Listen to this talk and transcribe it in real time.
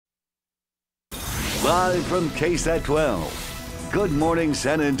Live from KSAT 12. Good Morning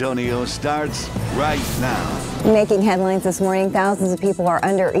San Antonio starts right now. Making headlines this morning, thousands of people are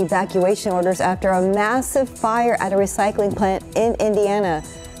under evacuation orders after a massive fire at a recycling plant in Indiana.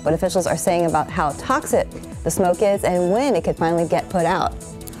 What officials are saying about how toxic the smoke is and when it could finally get put out.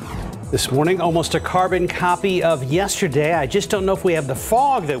 This morning, almost a carbon copy of yesterday. I just don't know if we have the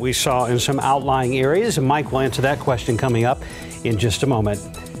fog that we saw in some outlying areas. And Mike will answer that question coming up in just a moment.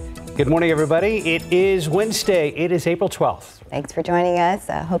 Good morning, everybody. It is Wednesday. It is April 12th. Thanks for joining us.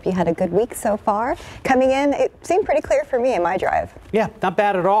 I hope you had a good week so far. Coming in, it seemed pretty clear for me in my drive. Yeah, not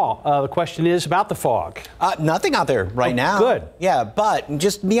bad at all. The question is about the fog. Nothing out there right now. Good. Yeah, but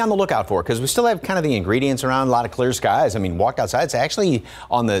just be on the lookout for it because we still have kind of the ingredients around, a lot of clear skies. I mean, walked outside. It's actually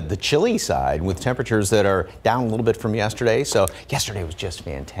on the chilly side with temperatures that are down a little bit from yesterday. So yesterday was just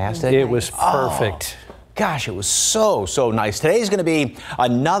fantastic. It was perfect. Gosh, it was so nice. Today's going to be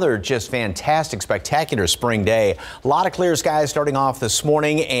another just fantastic, spectacular spring day. A lot of clear skies starting off this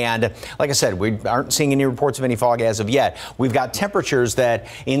morning. And like I said, we aren't seeing any reports of any fog as of yet. We've got temperatures that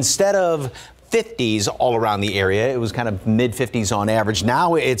instead of 50s all around the area. It was kind of mid 50s on average.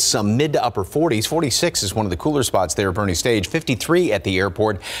 Now it's some mid to upper 40s. 46 is one of the cooler spots there at Bernie Stage. 53 at the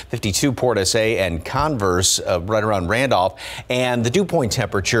airport, 52 Port SA and Converse right around Randolph. And the dew point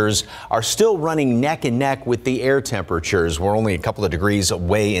temperatures are still running neck and neck with the air temperatures. We're only a couple of degrees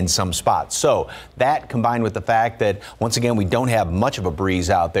away in some spots. So that combined with the fact that once again, we don't have much of a breeze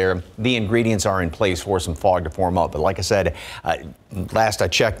out there, the ingredients are in place for some fog to form up. But like I said, last I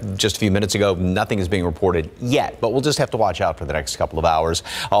checked just a few minutes ago, nothing is being reported yet, but we'll just have to watch out for the next couple of hours.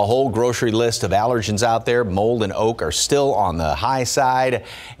 A whole grocery list of allergens out there. Mold and oak are still on the high side,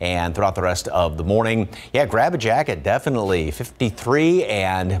 and throughout the rest of the morning, yeah, grab a jacket, definitely. 53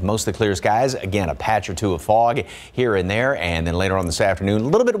 and mostly clear skies. Again, a patch or two of fog here and there, and then later on this afternoon, a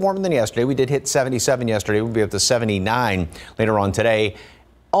little bit warmer than yesterday. We did hit 77 yesterday. We'll be up to 79 later on today.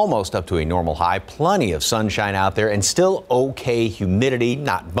 Almost up to a normal high, plenty of sunshine out there and still okay humidity,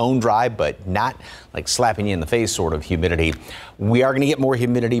 not bone dry, but not like slapping you in the face sort of humidity. We are going to get more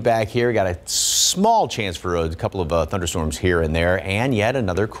humidity back here. Got a small chance for a couple of thunderstorms here and there and yet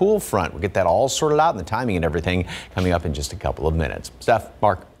another cool front. We'll get that all sorted out and the timing and everything coming up in just a couple of minutes. Steph,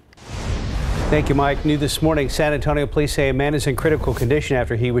 Mark. Thank you, Mike. New this morning, San Antonio police say a man is in critical condition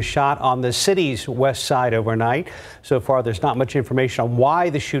after he was shot on the city's west side overnight. So far, there's not much information on why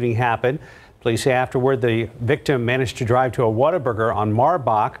the shooting happened. Police say afterward, the victim managed to drive to a Whataburger on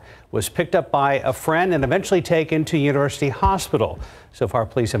Marbach, was picked up by a friend and eventually taken to University Hospital. So far,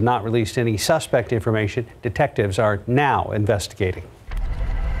 police have not released any suspect information. Detectives are now investigating.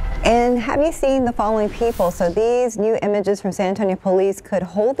 And have you seen the following people? So these new images from San Antonio police could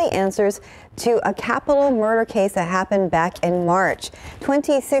hold the answers to a capital murder case that happened back in March.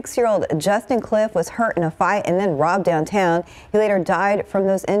 26-year-old Justin Cliff was hurt in a fight and then robbed downtown. He later died from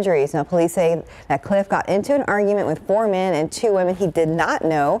those injuries. Now, police say that Cliff got into an argument with 4 men and 2 women he did not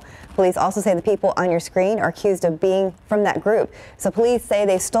know. Police also say the people on your screen are accused of being from that group. So police say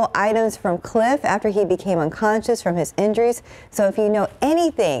they stole items from Cliff after he became unconscious from his injuries. So if you know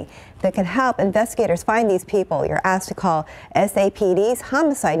anything that can help investigators find these people, you're asked to call SAPD's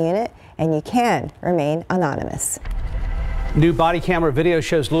homicide unit, and you can remain anonymous. New body camera video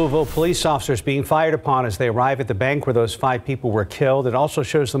shows Louisville police officers being fired upon as they arrive at the bank where those 5 people were killed. It also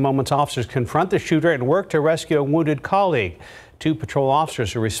shows the moments officers confront the shooter and work to rescue a wounded colleague. 2 patrol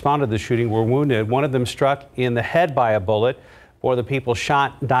officers who responded to the shooting were wounded. One of them struck in the head by a bullet. 4 of the people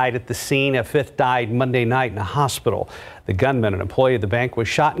shot died at the scene. A 5th died Monday night in a hospital. The gunman, an employee of the bank, was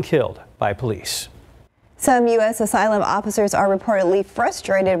shot and killed by police. Some U.S. asylum officers are reportedly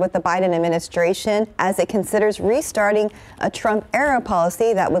frustrated with the Biden administration as it considers restarting a Trump-era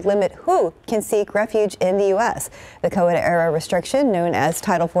policy that would limit who can seek refuge in the U.S. The COVID-era restriction, known as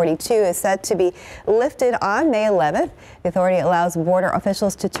Title 42, is set to be lifted on May 11th. The authority allows border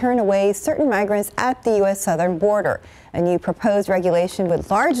officials to turn away certain migrants at the U.S. southern border. A new proposed regulation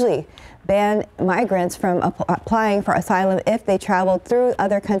would largely ban migrants from applying for asylum if they traveled through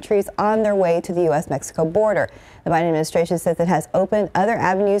other countries on their way to the U.S.-Mexico border. The Biden administration says it has opened other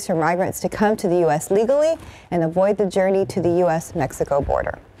avenues for migrants to come to the U.S. legally and avoid the journey to the U.S.-Mexico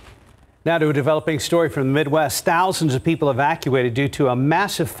border. Now to a developing story from the Midwest. Thousands of people evacuated due to a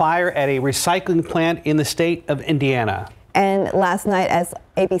massive fire at a recycling plant in the state of Indiana. And last night, as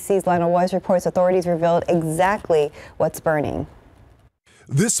ABC's Lionel Weiss reports, authorities revealed exactly what's burning.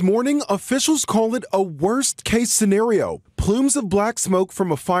 This morning, officials call it a worst-case scenario. Plumes of black smoke from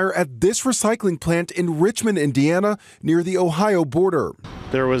a fire at this recycling plant in Richmond, Indiana, near the Ohio border.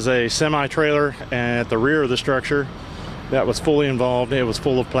 There was a semi-trailer at the rear of the structure that was fully involved. It was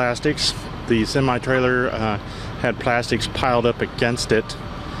full of plastics. The semi-trailer had plastics piled up against it,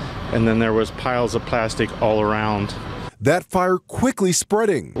 and then there was piles of plastic all around. That fire quickly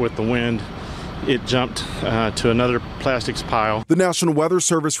spreading. With the wind, it jumped to another plastics pile. The National Weather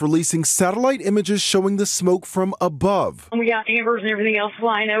Service releasing satellite images showing the smoke from above. We got ambers and everything else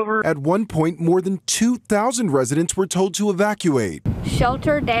flying over. At one point, more than 2,000 residents were told to evacuate.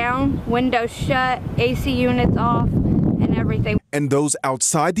 Shelter down, windows shut, AC units off, and everything. And those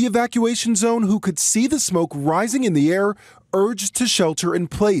outside the evacuation zone who could see the smoke rising in the air urged to shelter in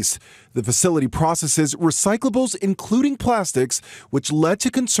place. The facility processes recyclables, including plastics, which led to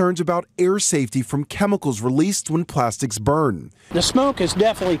concerns about air safety from chemicals released when plastics burn. The smoke is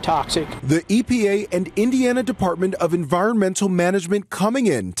definitely toxic. The EPA and Indiana Department of Environmental Management coming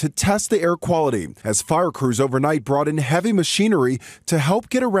in to test the air quality as fire crews overnight brought in heavy machinery to help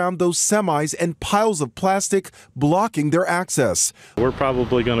get around those semis and piles of plastic blocking their access. We're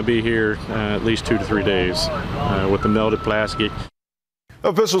probably going to be here at least 2 to 3 days with the melted plastic.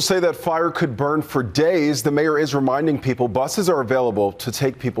 Officials say that fire could burn for days. The mayor is reminding people buses are available to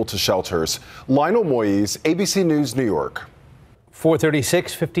take people to shelters. Lionel Moyes, ABC News, New York.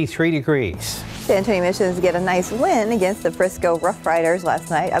 436, 53 degrees. San Antonio Missions get a nice win against the Frisco Rough Riders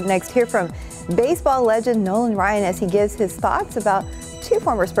last night. Up next, hear from baseball legend Nolan Ryan as he gives his thoughts about two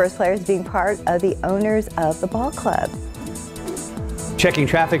former Spurs players being part of the owners of the ball club. Checking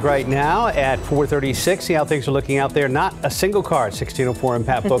traffic right now at 436. See how things are looking out there. Not a single car at 1604 and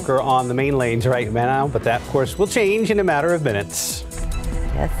Pat Booker on the main lanes right now, but that, of course, will change in a matter of minutes.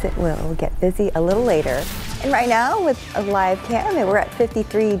 Yes, it will. We'll get busy a little later. And right now with a live cam, we're at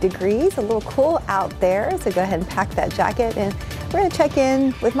 53 degrees, a little cool out there. So go ahead and pack that jacket. And we're going to check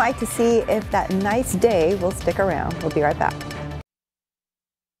in with Mike to see if that nice day will stick around. We'll be right back.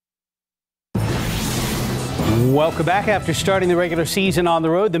 Welcome back. After starting the regular season on the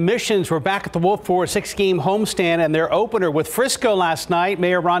road, the Missions were back at the Wolf for a 6-game homestand and their opener with Frisco last night.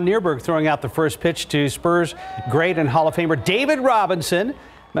 Mayor Ron Nierberg throwing out the first pitch to Spurs great and Hall of Famer David Robinson.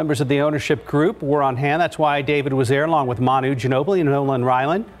 Members of the ownership group were on hand. That's why David was there along with Manu Ginobili and Nolan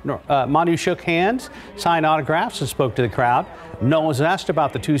Ryan. Manu shook hands, signed autographs, and spoke to the crowd. Nolan was asked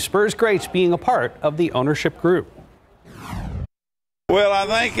about the two Spurs greats being a part of the ownership group. Well, I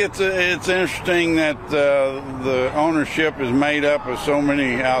think it's interesting that the ownership is made up of so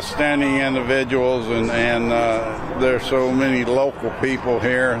many outstanding individuals, and there's so many local people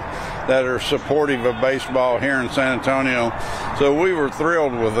here that are supportive of baseball here in San Antonio. So we were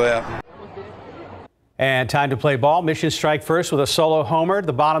thrilled with that. And time to play ball. Missions strike first with a solo homer at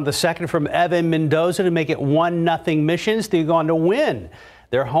the bottom of the second from Evan Mendoza to make it 1-0 Missions. They're going to win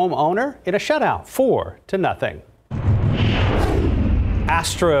their home owner in a shutout, 4-0.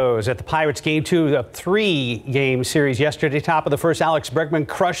 Astros at the Pirates game 2 of a 3-game series yesterday. Top of the first, Alex Bregman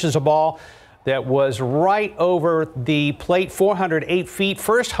crushes a ball that was right over the plate, 408 feet.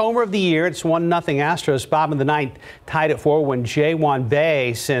 First homer of the year. It's 1-0 Astros. Bottom of the ninth, tied at 4 when Jaewon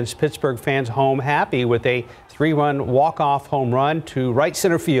Bae sends Pittsburgh fans home happy with a 3-run walk-off home run to right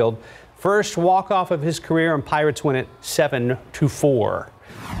center field. First walk-off of his career, and Pirates win it 7-4.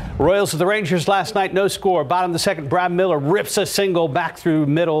 Royals at the Rangers last night, no score. Bottom of the second, Brad Miller rips a single back through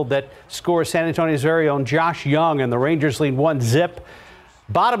middle that scores San Antonio's very own Josh Young, and the Rangers lead 1-0.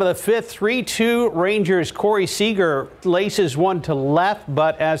 Bottom of the fifth, 3-2 Rangers. Corey Seager laces one to left,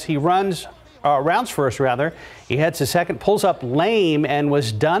 but as he rounds first, he heads to second, pulls up lame, and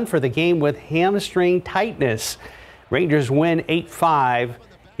was done for the game with hamstring tightness. Rangers win 8-5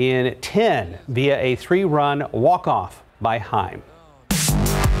 in 10 via a 3-run walk-off by Heim.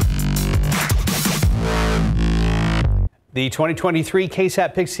 The 2023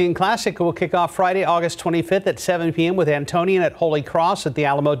 KSAT Pigskin Classic will kick off Friday, August 25th at 7 p.m. with Antonian at Holy Cross at the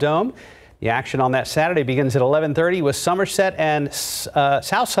Alamo Dome. The action on that Saturday begins at 11:30 with Somerset and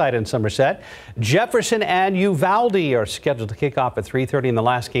Southside and Somerset. Jefferson and Uvalde are scheduled to kick off at 3:30, and the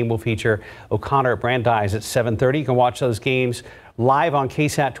last game will feature O'Connor at Brandeis at 7:30. You can watch those games live on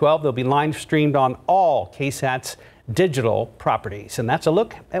KSAT 12. They'll be live streamed on all KSAT's digital properties. And that's a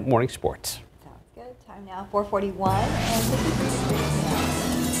look at morning sports. Now 441 and 53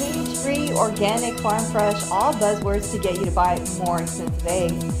 degrees now. Cage-free, organic, farm fresh, all buzzwords to get you to buy more expensive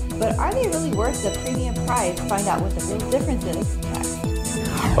eggs. But are they really worth the premium price? Find out what the real difference is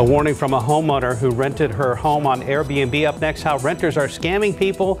next. A warning from a homeowner who rented her home on Airbnb. Up next, how renters are scamming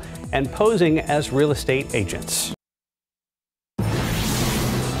people and posing as real estate agents.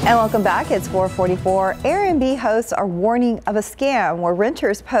 And welcome back. It's 444. Airbnb hosts are warning of a scam where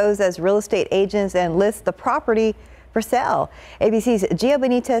renters pose as real estate agents and list the property for sale. ABC's Gio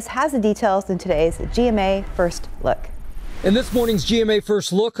Benitez has the details in today's GMA First Look. In this morning's GMA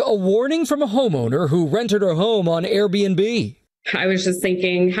First Look, a warning from a homeowner who rented her home on Airbnb. I was just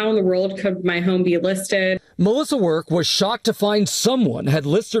thinking, how in the world could my home be listed? Melissa Work was shocked to find someone had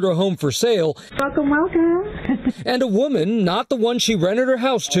listed her home for sale. Welcome, welcome. And a woman, not the one she rented her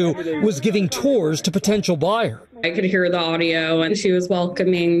house to, was giving tours to potential buyer. I could hear the audio, and she was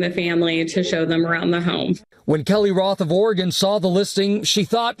welcoming the family to show them around the home. When Kelly Roth of Oregon saw the listing, she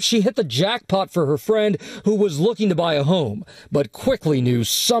thought she hit the jackpot for her friend who was looking to buy a home, but quickly knew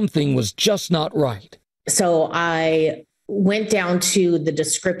something was just not right. So I went down to the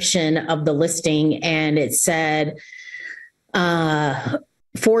description of the listing, and it said,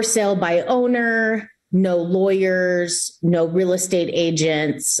 for sale by owner, no lawyers, no real estate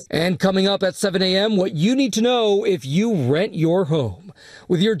agents. And coming up at 7 a.m., what you need to know if you rent your home.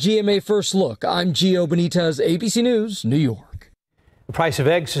 With your GMA First Look, I'm Gio Benitez, ABC News, New York. The price of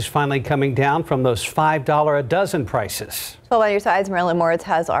eggs is finally coming down from those $5 a dozen prices. 12 on your sides, Marilyn Moritz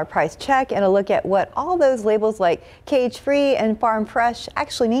has our price check and a look at what all those labels like cage-free and farm fresh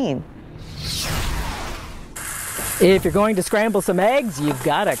actually mean. If you're going to scramble some eggs, you've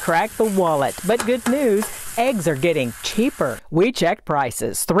got to crack the wallet. But good news, eggs are getting cheaper. We checked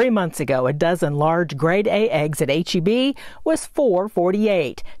prices. 3 months ago, a dozen large grade A eggs at H-E-B was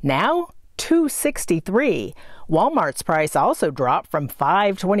 $4.48. Now, $2.63. Walmart's price also dropped from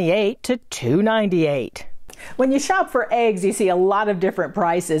 $5.28 to $2.98. When you shop for eggs, you see a lot of different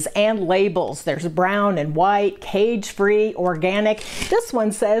prices and labels. There's brown and white, cage-free, organic. This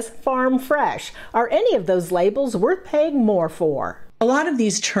one says farm fresh. Are any of those labels worth paying more for? A lot of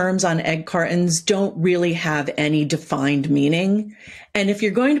these terms on egg cartons don't really have any defined meaning. And if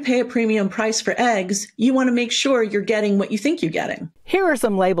you're going to pay a premium price for eggs, you want to make sure you're getting what you think you're getting. Here are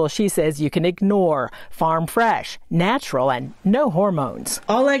some labels she says you can ignore. Farm fresh, natural, and no hormones.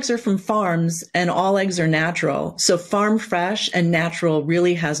 All eggs are from farms and all eggs are natural. So farm fresh and natural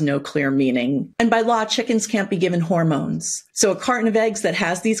really has no clear meaning. And by law, chickens can't be given hormones. So a carton of eggs that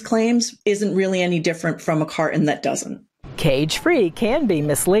has these claims isn't really any different from a carton that doesn't. Cage-free can be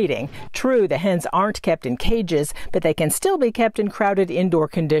misleading. True, the hens aren't kept in cages, but they can still be kept in crowded indoor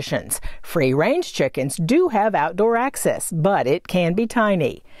conditions. Free-range chickens do have outdoor access, but it can be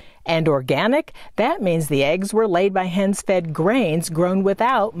tiny. And organic, that means the eggs were laid by hens fed grains grown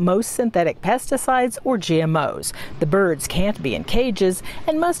without most synthetic pesticides or GMOs. The birds can't be in cages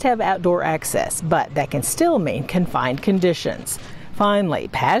and must have outdoor access, but that can still mean confined conditions. Finally,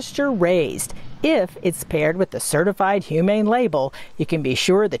 pasture-raised. If it's paired with the certified humane label, you can be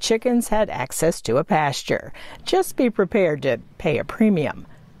sure the chickens had access to a pasture. Just be prepared to pay a premium.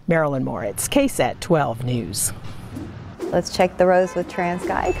 Marilyn Moritz, KSAT 12 News. Let's check the roads with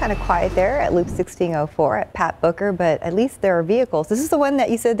TransGuide. Kind of quiet there at Loop 1604 at Pat Booker, but at least there are vehicles. This is the one that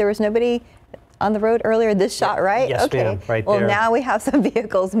you said there was nobody on the road earlier, this shot, right? Yes, okay. ma'am, right well, there. Now we have some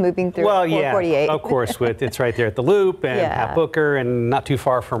vehicles moving through 448. Yeah, of course, it's right there at the Loop and Pat Booker and not too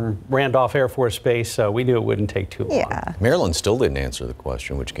far from Randolph Air Force Base, so we knew it wouldn't take too long. Yeah. Marilyn still didn't answer the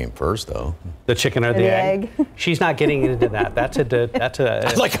question, which came first, though. The chicken or the egg? She's not getting into that. That's a.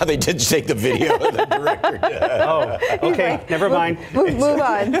 I like how they did take the video of the director. Oh, okay, never mind. Move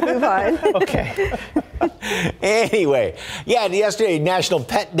on. Okay. Anyway, yeah, yesterday, National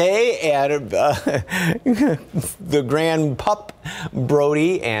Pet Day, and the grand pup,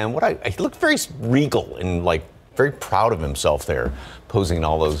 Brody, and he looked very regal and very proud of himself there, posing in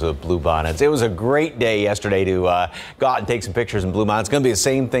all those blue bonnets. It was a great day yesterday to go out and take some pictures in blue bonnets. It's going to be the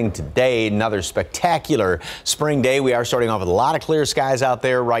same thing today. Another spectacular spring day. We are starting off with a lot of clear skies out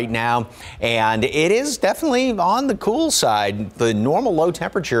there right now, and it is definitely on the cool side. The normal low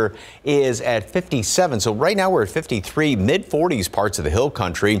temperature is at 57, so right now we're at 53, mid-40s parts of the hill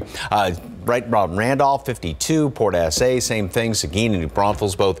country. Right around Randolph, 52, Port SA, same thing. Seguin and New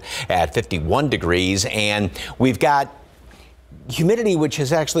Braunfels both at 51 degrees, and we've got humidity, which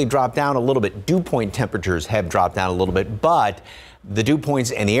has actually dropped down a little bit. Dew point temperatures have dropped down a little bit, but the dew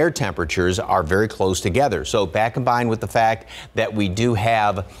points and the air temperatures are very close together. So that combined with the fact that we do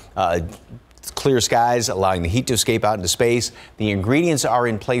have clear skies allowing the heat to escape out into space, the ingredients are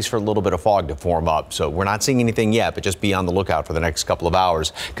in place for a little bit of fog to form up. So we're not seeing anything yet, but just be on the lookout for the next couple of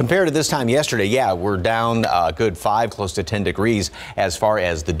hours. Compared to this time yesterday, yeah, we're down a good 5, close to 10 degrees as far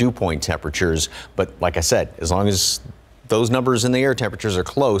as the dew point temperatures. But like I said, as long as those numbers in the air temperatures are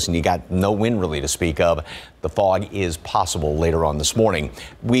close and you got no wind really to speak of, the fog is possible later on this morning.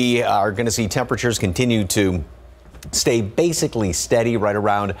 We are going to see temperatures continue to stay basically steady right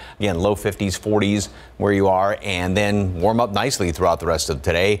around, again, low 50s, 40s where you are, and then warm up nicely throughout the rest of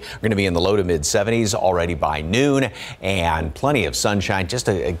today. We're going to be in the low to mid 70s already by noon, and plenty of sunshine. Just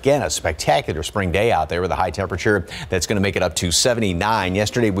again, a spectacular spring day out there with a high temperature that's going to make it up to 79.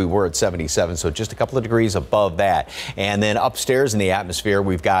 Yesterday we were at 77, so just a couple of degrees above that. And then upstairs in the atmosphere,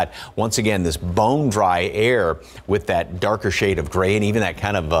 we've got once again this bone dry air with that darker shade of gray and even that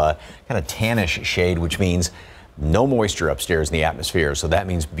kind of tannish shade, which means no moisture upstairs in the atmosphere, so that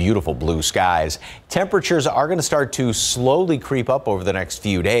means beautiful blue skies. Temperatures are going to start to slowly creep up over the next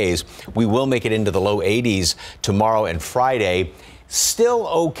few days. We will make it into the low 80s tomorrow and Friday. Still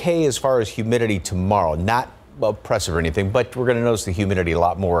okay as far as humidity tomorrow. Not oppressive or anything, but we're going to notice the humidity a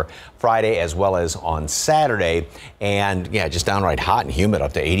lot more Friday as well as on Saturday. And yeah, just downright hot and humid,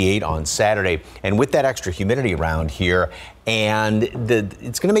 up to 88 on Saturday. And with that extra humidity around here, and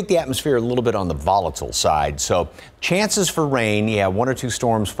it's going to make the atmosphere a little bit on the volatile side. So chances for rain, yeah, 1 or 2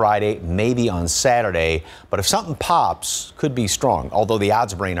 storms Friday, maybe on Saturday. But if something pops, could be strong, although the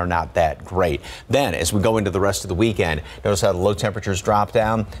odds of rain are not that great. Then as we go into the rest of the weekend, notice how the low temperatures drop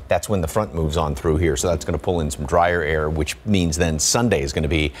down. That's when the front moves on through here. So that's going to pull in some drier air, which means then Sunday is going to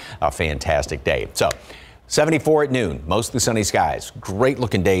be a fantastic day. So 74 at noon, mostly sunny skies. Great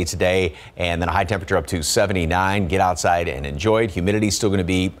looking day today, and then a high temperature up to 79. Get outside and enjoy it. Humidity still going to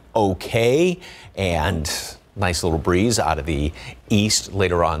be okay, and nice little breeze out of the east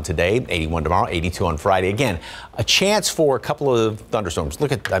later on today. 81 tomorrow, 82 on Friday. Again, a chance for a couple of thunderstorms.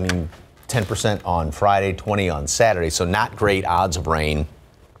 Look at, 10% on Friday, 20 on Saturday, so not great odds of rain.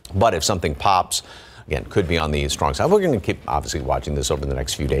 But if something pops, again, could be on the strong side. We're going to keep obviously watching this over the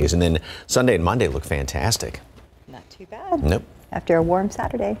next few days. And then Sunday and Monday look fantastic. Not too bad. Nope. After a warm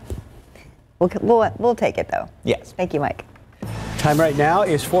Saturday. We'll take it, though. Yes. Thank you, Mike. Time right now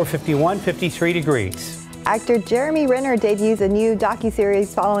is 4:51, 53 degrees. Actor Jeremy Renner debuts a new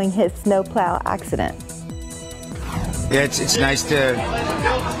docuseries following his snowplow accident. Yeah, it's nice to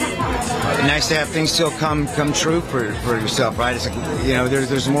have things still come true for yourself, right? It's like,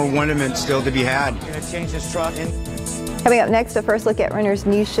 there's more wonderment still to be had. Coming up next, a first look at Renner's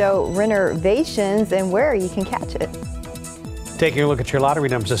new show, Renovations, and where you can catch it. Taking a look at your lottery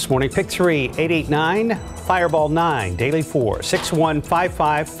numbers this morning. Pick 3, 889, Fireball 9, Daily 4,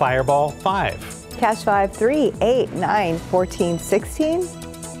 6155, Fireball 5. Cash 5, 3, 8, 9, 14, 16.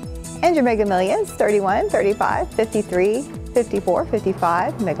 And your Mega Millions, 31, 35, 53, 54,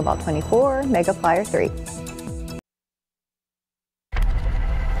 55, Mega Ball 24, Mega Flyer 3.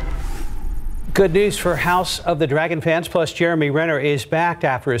 Good news for House of the Dragon fans, plus Jeremy Renner is back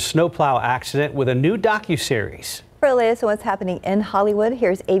after his snowplow accident with a new docuseries. For the latest on what's happening in Hollywood,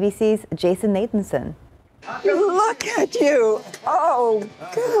 here's ABC's Jason Nathanson. Look at you. Oh,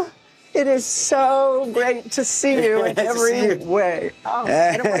 God. It is so great to see you in every way. Oh,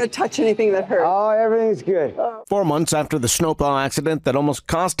 I don't want to touch anything that hurts. Oh, everything's good. 4 months after the snowplow accident that almost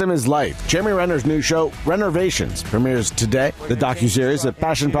cost him his life, Jeremy Renner's new show, Renovations, premieres today. The docuseries, a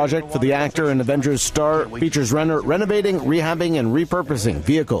passion project for the actor and Avengers star, features Renner renovating, rehabbing, and repurposing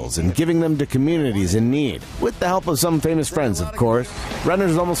vehicles and giving them to communities in need. With the help of some famous friends, of course. Renner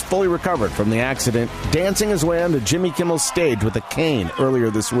is almost fully recovered from the accident, dancing his way onto Jimmy Kimmel's stage with a cane earlier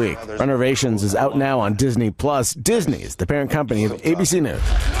this week. Renovations is out now on Disney+. Disney is the parent company of ABC News.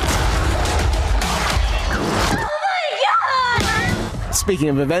 Speaking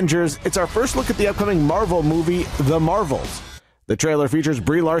of Avengers, it's our first look at the upcoming Marvel movie, The Marvels. The trailer features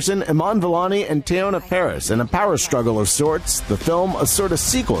Brie Larson, Iman Vellani, and Teyonah Parris in a power struggle of sorts. The film, a sort of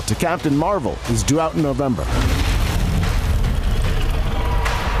sequel to Captain Marvel, is due out in November.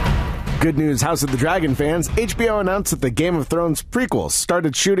 Good news, House of the Dragon fans. HBO announced that the Game of Thrones prequel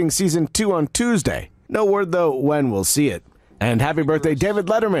started shooting season 2 on Tuesday. No word, though, when we'll see it. And happy birthday, David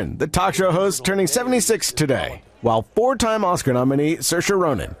Letterman, the talk show host, turning 76 today. While 4-time Oscar nominee Saoirse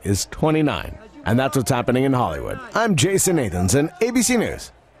Ronan is 29. And that's what's happening in Hollywood. I'm Jason Nathanson, ABC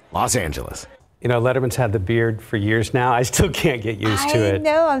News, Los Angeles. You know, Letterman's had the beard for years now. I still can't get used to it. I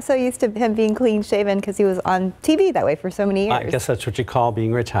know. I'm so used to him being clean shaven because he was on TV that way for so many years. I guess that's what you call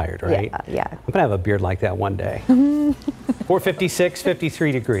being retired, right? Yeah. I'm going to have a beard like that one day. 4:56,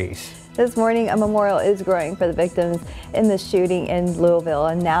 53 degrees. This morning, a memorial is growing for the victims in the shooting in Louisville.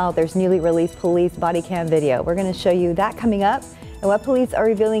 And now there's newly released police body cam video. We're going to show you that coming up, and what police are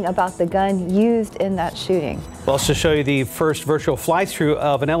revealing about the gun used in that shooting. We'll also show you the first virtual fly-through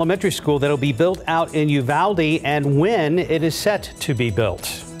of an elementary school that will be built out in Uvalde and when it is set to be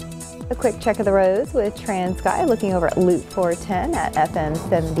built. A quick check of the roads with TransSky looking over at Loop 410 at FM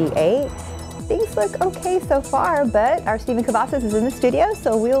 78. Things look okay so far, but our Stephen Cavazos is in the studio,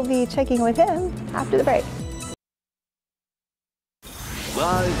 so we'll be checking with him after the break.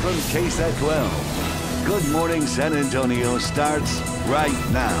 Live from KSAT 12. Good Morning San Antonio starts right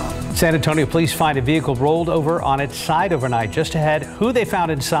now. San Antonio police find a vehicle rolled over on its side overnight. Just ahead, who they found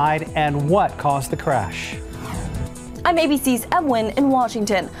inside and what caused the crash. I'm ABC's Edwin in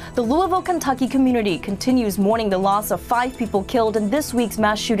Washington. The Louisville, Kentucky community continues mourning the loss of 5 people killed in this week's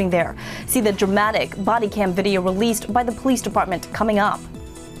mass shooting there. See the dramatic body cam video released by the police department coming up.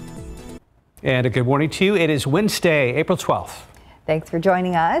 And a good morning to you. It is Wednesday, April 12th. Thanks for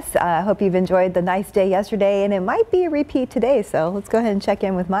joining us. I hope you've enjoyed the nice day yesterday, and it might be a repeat today. So let's go ahead and check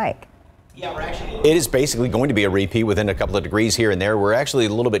in with Mike. It is basically going to be a repeat within a couple of degrees here and there. We're actually a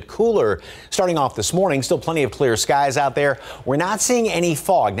little bit cooler starting off this morning. Still plenty of clear skies out there. We're not seeing any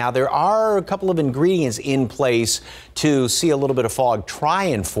fog. Now, there are a couple of ingredients in place to see a little bit of fog try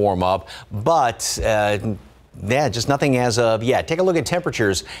and form up, but yeah, just nothing as of yet. Take a look at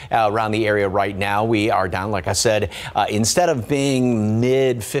temperatures around the area right now. We are down, like I said, instead of being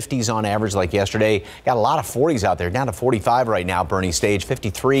mid 50s on average like yesterday, got a lot of 40s out there, down to 45 right now, Bernie Stage,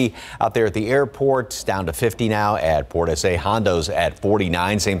 53 out there at the airport, down to 50 now at Port SA, Hondo's at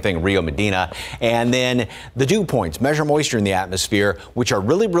 49, same thing, Rio Medina. And then the dew points, measure moisture in the atmosphere, which are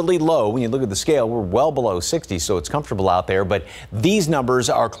really, really low. When you look at the scale, we're well below 60, so it's comfortable out there. But these numbers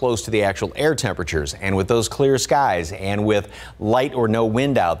are close to the actual air temperatures. And with those clear skies and with light or no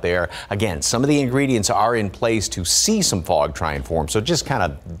wind out there, again, some of the ingredients are in place to see some fog try and form. So just kind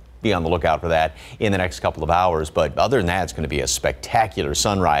of be on the lookout for that in the next couple of hours. But other than that, it's going to be a spectacular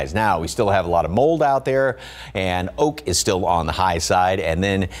sunrise. Now, we still have a lot of mold out there, and oak is still on the high side. And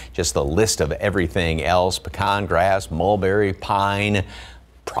then just the list of everything else: pecan grass, mulberry, pine.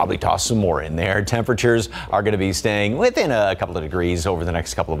 Probably toss some more in there. Temperatures are going to be staying within a couple of degrees over the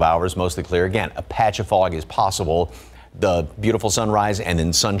next couple of hours, mostly clear. Again, a patch of fog is possible. The beautiful sunrise and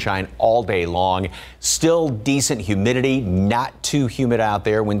then sunshine all day long. Still decent humidity, not too humid out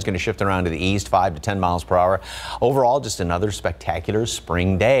there. Wind's going to shift around to the east, 5 to 10 miles per hour. Overall, just another spectacular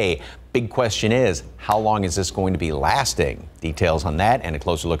spring day. Big question is, how long is this going to be lasting? Details on that and a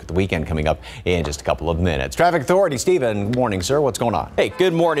closer look at the weekend coming up in just a couple of minutes. Traffic Authority, Stephen, morning, sir. What's going on? Hey,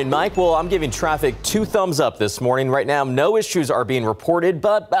 good morning, Mike. Well, I'm giving traffic 2 thumbs up this morning. Right now, no issues are being reported,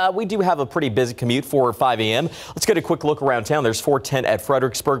 but we do have a pretty busy commute for 5 a.m. Let's get a quick look around town. There's 410 at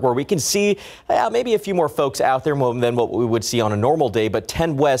Fredericksburg, where we can see maybe a few more folks out there than what we would see on a normal day, but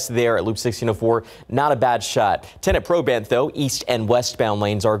 10 west there at Loop 1604, not a bad shot. 10 at Probant, though, east and westbound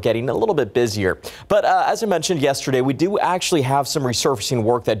lanes are getting a little bit busier. But as I mentioned yesterday, we do actually have some resurfacing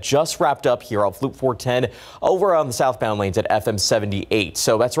work that just wrapped up here off Loop 410 over on the southbound lanes at FM 78.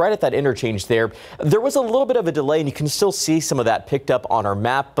 So that's right at that interchange there. There was a little bit of a delay, and you can still see some of that picked up on our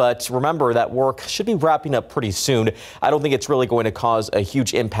map. But remember, that work should be wrapping up pretty soon. I don't think it's really going to cause a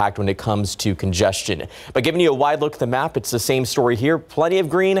huge impact when it comes to congestion. But giving you a wide look at the map, it's the same story here. Plenty of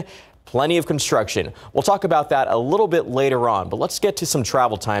green. Plenty of construction. We'll talk about that a little bit later on, but let's get to some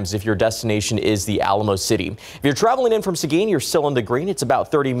travel times if your destination is the Alamo City. If you're traveling in from Seguin, you're still in the green. It's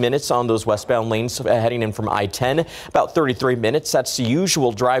about 30 minutes on those westbound lanes heading in from I-10, about 33 minutes. That's the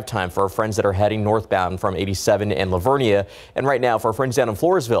usual drive time for our friends that are heading northbound from 87 and Livernia. And right now, for our friends down in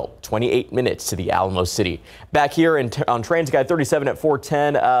Floresville, 28 minutes to the Alamo City. Back here on TransGuide 37 at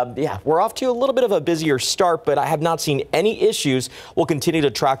 410, yeah, we're off to a little bit of a busier start, but I have not seen any issues. We'll continue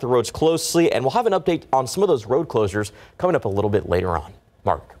to track the roads closely, and we'll have an update on some of those road closures coming up a little bit later on.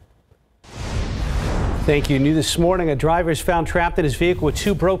 Mark. Thank you. New this morning, a driver is found trapped in his vehicle with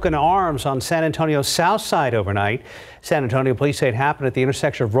 2 broken arms on San Antonio's south side overnight. San Antonio police say it happened at the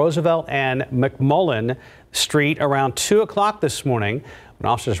intersection of Roosevelt and McMullen Street around 2 o'clock this morning. When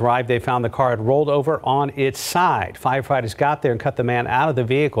officers arrived, they found the car had rolled over on its side. Firefighters got there and cut the man out of the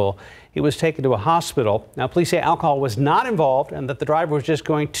vehicle. He was taken to a hospital. Now, police say alcohol was not involved and that the driver was just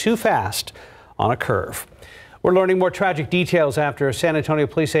going too fast on a curve. We're learning more tragic details after San Antonio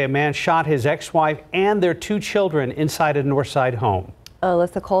police say a man shot his ex-wife and their 2 children inside a Northside home.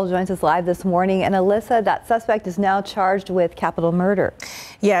 Alyssa Cole joins us live this morning. And Alyssa, that suspect is now charged with capital murder.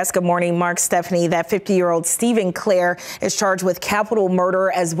 Yes, good morning, Mark, Stephanie. That 50-year-old Stephen Clare is charged with capital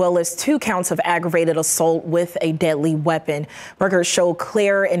murder as well as 2 counts of aggravated assault with a deadly weapon. Records show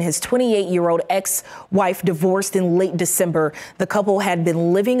Clare and his 28-year-old ex-wife divorced in late December. The couple had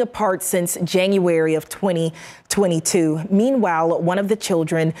been living apart since January of 2022. Meanwhile, one of the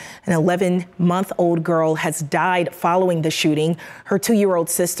children, an 11-month-old girl, has died following the shooting. Her 2 2-year-old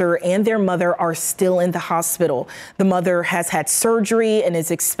sister and their mother are still in the hospital. The mother has had surgery and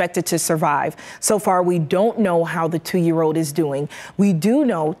is expected to survive. So far, we don't know how the 2-year-old is doing. We do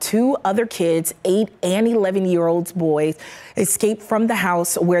know 2 other kids, 8 and 11-year-old boys, escaped from the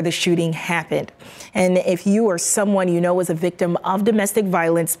house where the shooting happened. And if you or someone you know is a victim of domestic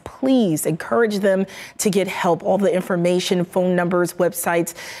violence, please encourage them to get help. All the information, phone numbers,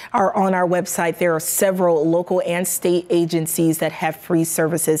 websites are on our website. There are several local and state agencies that have free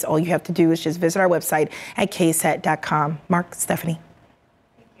services. All you have to do is just visit our website at ksat.com. Mark, Stephanie.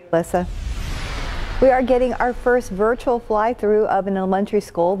 Thank you, Alyssa. We are getting our first virtual fly-through of an elementary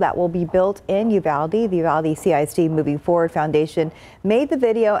school that will be built in Uvalde. The Uvalde CISD Moving Forward Foundation made the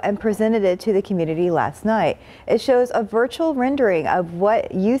video and presented it to the community last night. It shows a virtual rendering of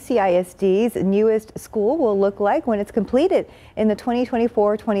what UCISD's newest school will look like when it's completed in the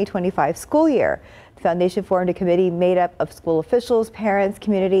 2024-2025 school year. The foundation formed a committee made up of school officials, parents,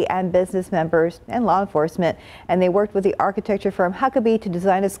 community, and business members, and law enforcement. And they worked with the architecture firm Huckabee to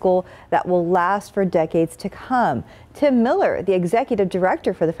design a school that will last for decades to come. Tim Miller, the executive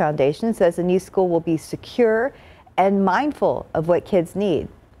director for the foundation, says the new school will be secure and mindful of what kids need.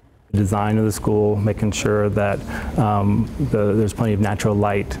 Design of the school, making sure that there's plenty of natural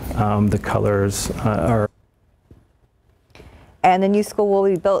light, the colors are. And the new school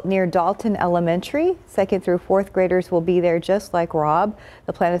will be built near Dalton Elementary. 2nd through 4th graders will be there just like Rob.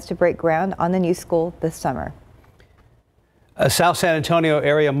 The plan is to break ground on the new school this summer. A South San Antonio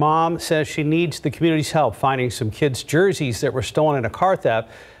area mom says she needs the community's help finding some kids' jerseys that were stolen in a car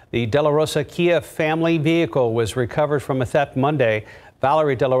theft. The De La Rosa Kia family vehicle was recovered from a theft Monday.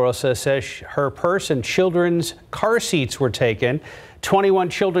 Valerie De La Rosa says her purse and children's car seats were taken. 21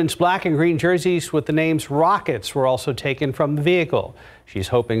 children's black and green jerseys with the names Rockets were also taken from the vehicle. She's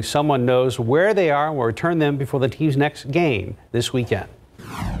hoping someone knows where they are and will return them before the team's next game this weekend.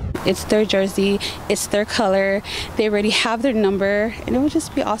 It's their jersey, it's their color, they already have their number, and it would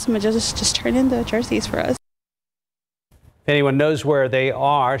just be awesome to just turn in the jerseys for us. If anyone knows where they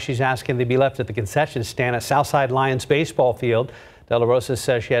are, she's asking they be left at the concession stand at Southside Lions baseball field. De La Rosa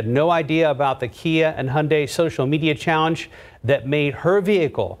says she had no idea about the Kia and Hyundai social media challenge that made her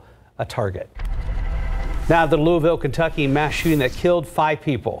vehicle a target. Now, the Louisville, Kentucky mass shooting that killed 5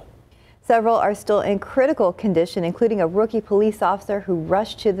 people. Several are still in critical condition, including a rookie police officer who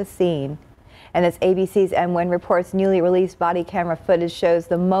rushed to the scene. And as ABC's M1 reports, newly released body camera footage shows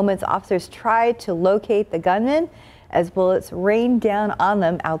the moments officers tried to locate the gunman as bullets rained down on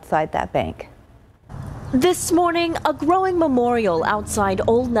them outside that bank. This morning, a growing memorial outside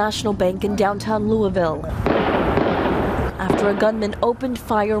Old National Bank in downtown Louisville. After a gunman opened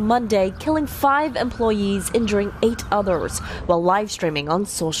fire Monday, killing 5 employees, injuring 8 others, while live streaming on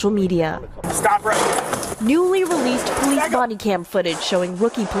social media. Stop right here. Newly released police body cam footage showing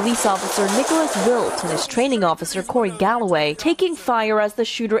rookie police officer Nicholas Wilt and his training officer Corey Galloway taking fire as the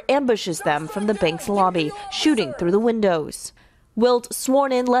shooter ambushes them from the bank's lobby, shooting through the windows. Wilt,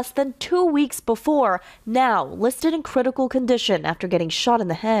 sworn in less than 2 weeks before, now listed in critical condition after getting shot in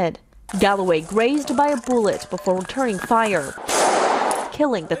the head. Galloway grazed by a bullet before returning fire,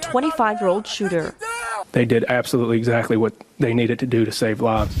 killing the 25-year-old shooter. They did absolutely exactly what they needed to do to save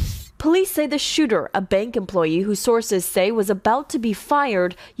lives. Police say the shooter, a bank employee who sources say was about to be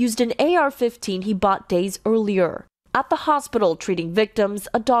fired, used an AR-15 he bought days earlier. At the hospital treating victims,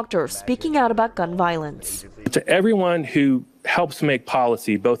 a doctor speaking out about gun violence. To everyone who helps make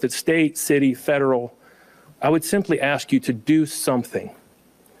policy, both at state, city, federal, I would simply ask you to do something.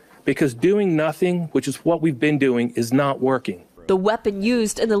 Because doing nothing, which is what we've been doing, is not working. The weapon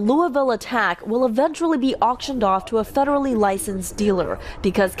used in the Louisville attack will eventually be auctioned off to a federally licensed dealer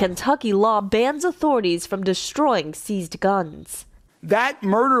because Kentucky law bans authorities from destroying seized guns. That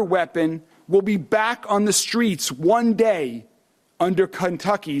murder weapon will be back on the streets one day under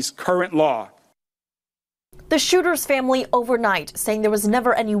Kentucky's current law. The shooter's family overnight saying there was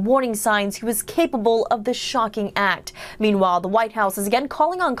never any warning signs he was capable of this shocking act. Meanwhile, the White House is again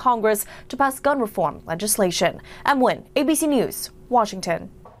calling on Congress to pass gun reform legislation. M1, ABC News, Washington.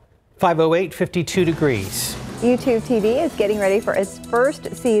 508, 52 degrees. YouTube TV is getting ready for its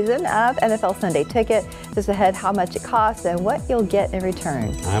first season of NFL Sunday Ticket. Just ahead, how much it costs and what you'll get in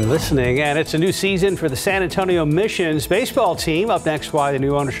return. I'm listening, and it's a new season for the San Antonio Missions baseball team. Up next, why the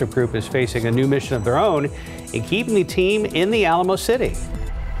new ownership group is facing a new mission of their own in keeping the team in the Alamo City.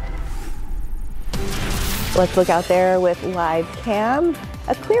 Let's look out there with live cam.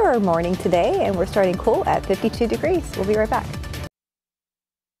 A clearer morning today, and we're starting cool at 52 degrees. We'll be right back.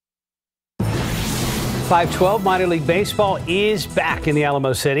 512 minor league baseball is back in the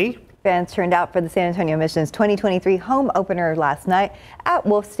Alamo City. Fans turned out for the San Antonio Mission's 2023 home opener last night at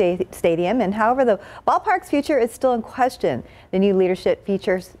Wolf Stadium, and however, the ballpark's future is still in question. The new leadership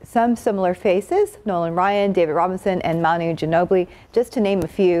features some similar faces: Nolan Ryan, David Robinson, and Manu Ginobili, just to name a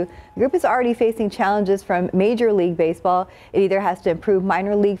few. The group is already facing challenges from Major League Baseball. It either has to improve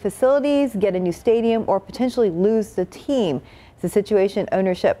minor league facilities, get a new stadium, or potentially lose the team. The situation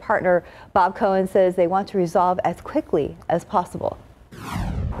ownership partner Bob Cohen says they want to resolve as quickly as possible.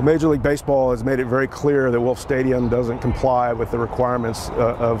 Major League Baseball has made it very clear that Wolf Stadium doesn't comply with the requirements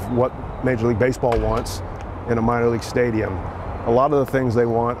of what Major League Baseball wants in a minor league stadium. A lot of the things they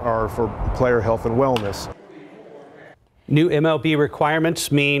want are for player health and wellness. New MLB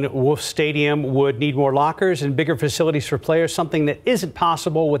requirements mean Wolf Stadium would need more lockers and bigger facilities for players, something that isn't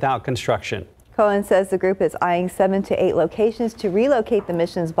possible without construction. Cohen says the group is eyeing 7 to 8 locations to relocate the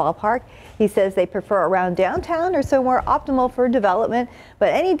Mission's ballpark. He says they prefer around downtown or somewhere optimal for development,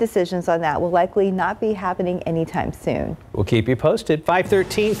 but any decisions on that will likely not be happening anytime soon. We'll keep you posted.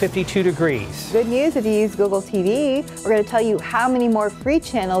 5:13, 52 degrees. Good news if you use Google TV. We're going to tell you how many more free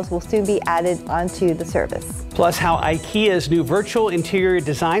channels will soon be added onto the service. Plus, how IKEA's new virtual interior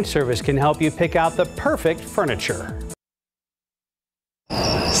design service can help you pick out the perfect furniture.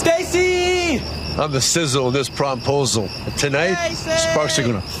 Stacy! I'm the sizzle of this promposal. Tonight, sparks are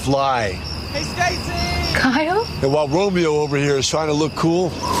gonna fly. Hey, Stacy! Kyle? And while Romeo over here is trying to look cool,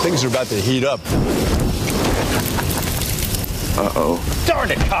 things are about to heat up. Uh-oh.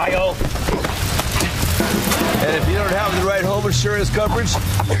 Darn it, Kyle! And if you don't have the right home insurance coverage,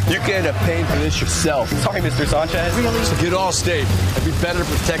 you can end up paying for this yourself. Sorry, Mr. Sanchez. Really? So get Allstate and be better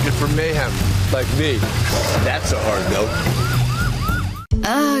protected from mayhem, like me. That's a hard note.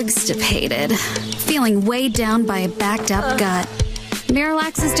 Ugh-stipated. Feeling weighed down by a backed up gut.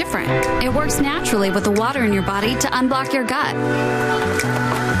 Miralax is different. It works naturally with the water in your body to unblock your gut.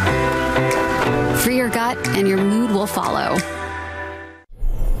 Free your gut and your mood will follow.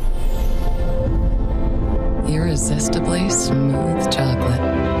 Irresistibly smooth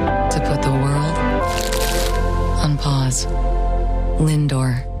chocolate to put the world on pause.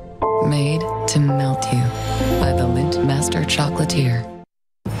 Lindor, made to melt you by the Lindt Master Chocolatier.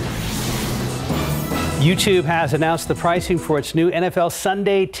 YouTube has announced the pricing for its new NFL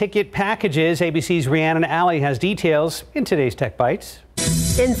Sunday ticket packages. ABC's Rhiannon Alley has details in today's Tech Bites.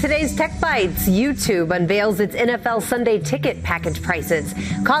 In today's Tech Bites, YouTube unveils its NFL Sunday ticket package prices.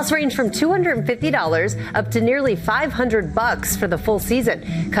 Costs range from $250 up to nearly $500 for the full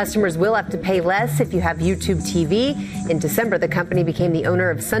season. Customers will have to pay less if you have YouTube TV. In December, the company became the owner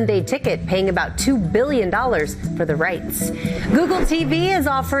of Sunday Ticket, paying about $2 billion for the rights. Google TV is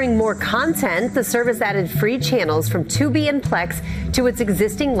offering more content. The service added free channels from Tubi and Plex to its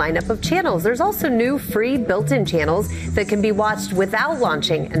existing lineup of channels. There's also new free built-in channels that can be watched without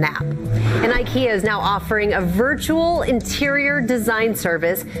launching an app. And IKEA is now offering a virtual interior design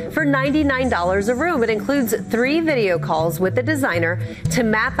service for $99 a room. It includes 3 video calls with the designer to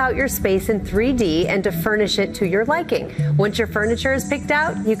map out your space in 3D and to furnish it to your liking. Once your furniture is picked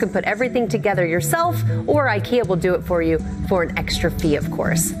out, you can put everything together yourself, or IKEA will do it for you for an extra fee, of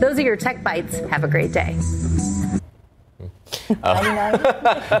course. Those are your Tech Bites. Have a great day.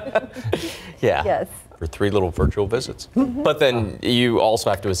 Yeah. Yes. For 3 little virtual visits. But then you also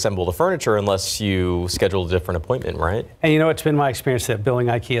have to assemble the furniture unless you schedule a different appointment, right? And you know, it's been my experience that building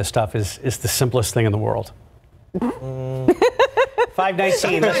IKEA stuff is the simplest thing in the world.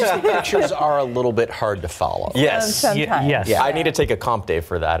 519. The pictures are a little bit hard to follow. Yes. Sometimes. Yes. Yeah, I need to take a comp day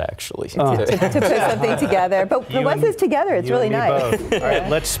for that, actually. To put something together. But once it's together, it's really nice. Both. All right,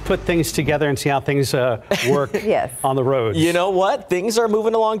 let's put things together and see how things work on the roads. You know what? Things are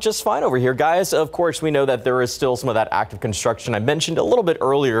moving along just fine over here, guys. Of course, we know that there is still some of that active construction I mentioned a little bit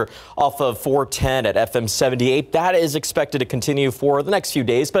earlier off of 410 at FM 78. That is expected to continue for the next few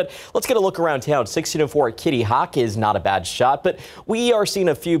days. But let's get a look around town. 1604 at Kitty Hawk is not a bad shot, but we are seeing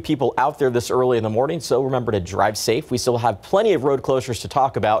a few people out there this early in the morning, so remember to drive safe. We still have plenty of road closures to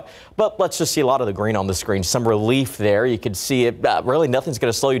talk about, but let's just see a lot of the green on the screen. Some relief there. You can see it. Really, nothing's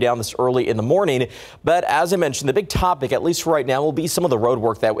going to slow you down this early in the morning. But as I mentioned, the big topic, at least for right now, will be some of the road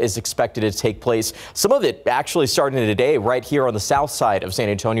work that is expected to take place. Some of it actually starting today right here on the south side of San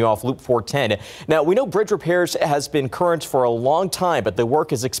Antonio off Loop 410. Now, we know bridge repairs has been current for a long time, but the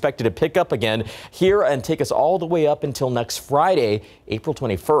work is expected to pick up again here and take us all the way up until next Friday. Saturday, April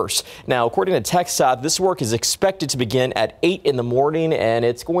 21st. Now, according to KSAT, this work is expected to begin at 8 in the morning, and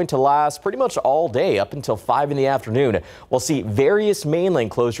it's going to last pretty much all day up until 5 in the afternoon. We'll see various main lane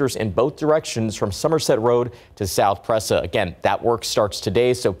closures in both directions from Somerset Road to South Presa. Again, that work starts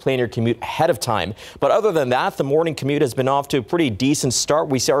today, so plan your commute ahead of time. But other than that, the morning commute has been off to a pretty decent start.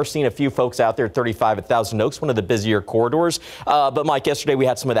 We are seeing a few folks out there at 35 at Thousand Oaks, one of the busier corridors. But Mike, yesterday we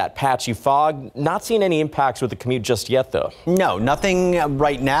had some of that patchy fog. Not seeing any impacts with the commute just yet, though. No, nothing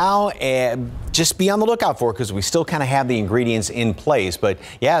right now. Just be on the lookout for it because we still kind of have the ingredients in place. But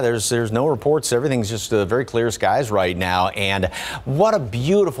yeah, there's no reports. Everything's just very clear skies right now. And what a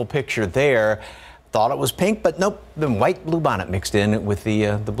beautiful picture there. Thought it was pink, but nope, the white bluebonnet mixed in with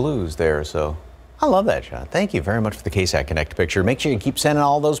the blues there. So I love that shot. Thank you very much for the KSAT Connect picture. Make sure you keep sending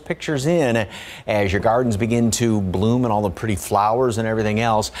all those pictures in as your gardens begin to bloom and all the pretty flowers and everything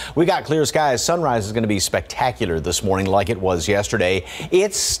else. We got clear skies. Sunrise is going to be spectacular this morning like it was yesterday.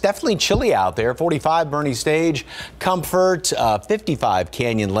 It's definitely chilly out there. 45 Bernie Stage, Comfort, 55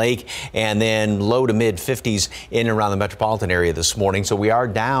 Canyon Lake, and then low to mid 50s in and around the metropolitan area this morning. So we are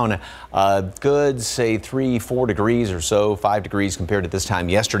down a good, say, 3-4 degrees or so, 5 degrees compared to this time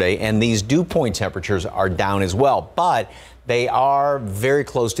yesterday. And these dew point temperatures are down as well, but they are very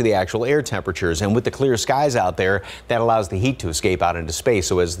close to the actual air temperatures. And with the clear skies out there, that allows the heat to escape out into space.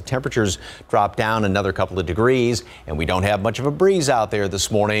 So as the temperatures drop down another couple of degrees, and we don't have much of a breeze out there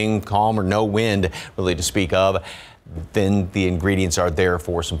this morning, calm or no wind really to speak of, then the ingredients are there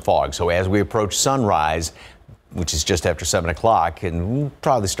for some fog. So as we approach sunrise, which is just after 7 o'clock, and we'll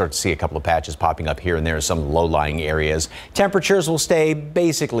probably start to see a couple of patches popping up here and there in some low-lying areas. Temperatures will stay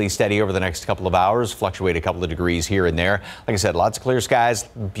basically steady over the next couple of hours, fluctuate a couple of degrees here and there. Like I said, lots of clear skies,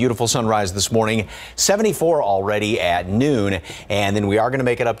 beautiful sunrise this morning, 74 already at noon, and then we are going to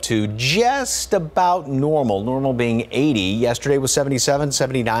make it up to just about normal being 80. Yesterday was 77,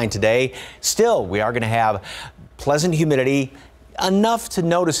 79 today. Still, we are going to have pleasant humidity, enough to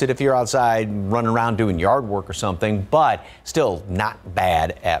notice it if you're outside running around doing yard work or something, but still not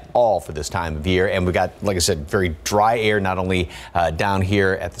bad at all for this time of year. And we got, like I said, very dry air, not only down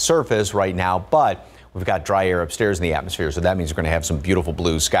here at the surface right now, but we've got dry air upstairs in the atmosphere, so that means we're going to have some beautiful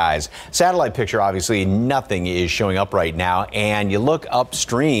blue skies. Satellite picture, obviously, nothing is showing up right now, and you look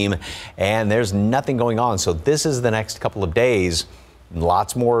upstream, and there's nothing going on. So this is the next couple of days.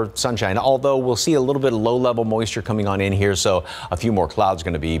 Lots more sunshine, although we'll see a little bit of low-level moisture coming on in here, so a few more clouds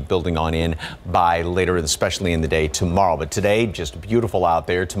going to be building on in by later, especially in the day tomorrow. But today, just beautiful out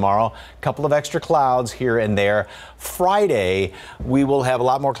there. Tomorrow, a couple of extra clouds here and there. Friday, we will have a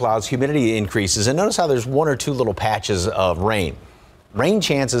lot more clouds. Humidity increases, and notice how there's 1 or 2 little patches of rain. Rain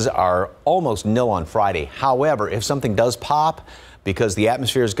chances are almost nil on Friday. However, if something does pop, because the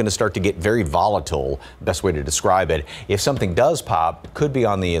atmosphere is going to start to get very volatile, best way to describe it. If something does pop, could be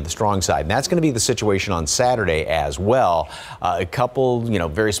on the strong side. And that's going to be the situation on Saturday as well. A couple,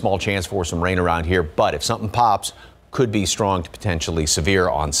 very small chance for some rain around here. But if something pops, could be strong to potentially severe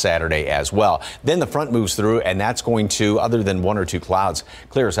on Saturday as well. Then the front moves through, and that's going to, other than 1 or 2 clouds,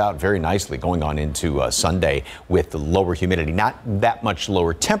 clear us out very nicely going on into Sunday with the lower humidity. Not that much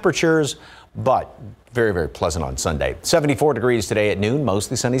lower temperatures, but very, very pleasant on Sunday. 74 degrees today at noon,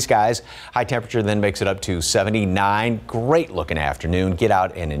 mostly sunny skies. High temperature then makes it up to 79. Great looking afternoon. Get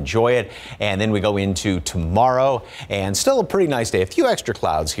out and enjoy it. And then we go into tomorrow, and still a pretty nice day. A few extra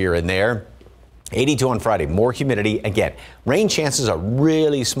clouds here and there. 82 on Friday, more humidity. Again, rain chances are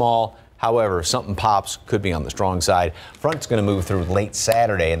really small. However, if something pops, could be on the strong side. Front's going to move through late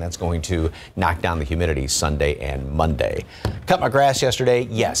Saturday, and that's going to knock down the humidity Sunday and Monday. Cut my grass yesterday.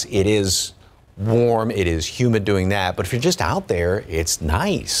 Yes, it is warm, it is humid doing that, but if you're just out there, it's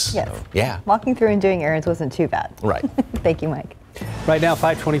nice. Yes. So, yeah. Walking through and doing errands wasn't too bad. Right. Thank you, Mike. Right now,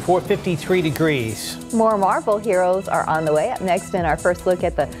 524, 53 degrees. More Marvel heroes are on the way. Up next in our first look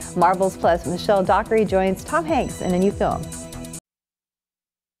at the Marvels Plus, Michelle Dockery joins Tom Hanks in a new film.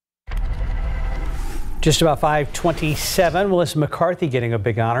 Just about 527, Melissa McCarthy getting a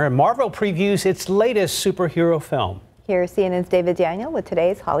big honor, and Marvel previews its latest superhero film. Here's CNN's David Daniel with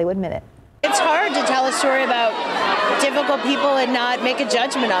today's Hollywood Minute. It's hard to tell a story about difficult people and not make a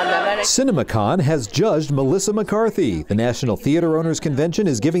judgment on them. CinemaCon has judged Melissa McCarthy. The National Theater Owners Convention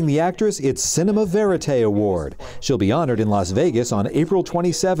is giving the actress its Cinema Verite Award. She'll be honored in Las Vegas on April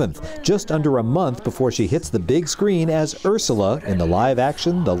 27th, just under a month before she hits the big screen as Ursula in the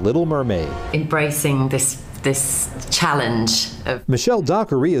live-action The Little Mermaid. Embracing this challenge. Michelle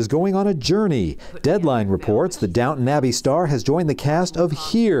Dockery is going on a journey. Deadline reports the Downton Abbey star has joined the cast of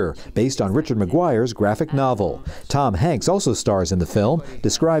Here, based on Richard Maguire's graphic novel. Tom Hanks also stars in the film,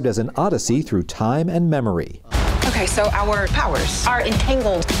 described as an odyssey through time and memory. Okay, Okay, so our powers are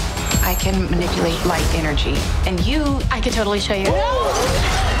entangled. I can manipulate light energy. And I could totally show you. No!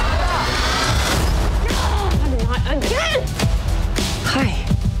 Not again! Hi.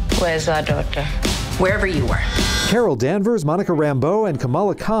 Where's our daughter? Wherever you were. Carol Danvers, Monica Rambeau, and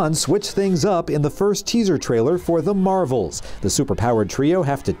Kamala Khan switch things up in the first teaser trailer for The Marvels. The superpowered trio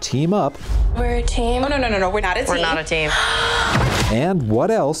have to team up. We're a team. Oh, no, we're not a team. We're not a team. And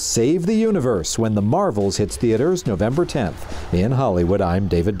what else save the universe when The Marvels hits theaters November 10th. In Hollywood, I'm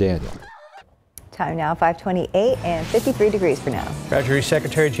David Daniel. Time now, 5:28 and 53 degrees for now. Treasury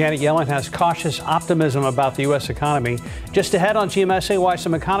Secretary Janet Yellen has cautious optimism about the U.S. economy. Just ahead on GMSA, why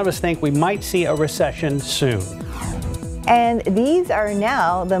some economists think we might see a recession soon. And these are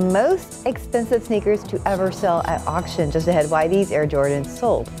now the most expensive sneakers to ever sell at auction. Just ahead, why these Air Jordans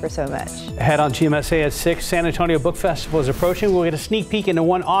sold for so much. Ahead on GMSA at 6, San Antonio Book Festival is approaching. We'll get a sneak peek into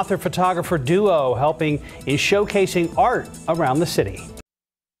one author-photographer duo helping in showcasing art around the city.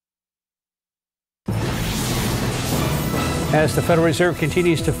 As the Federal Reserve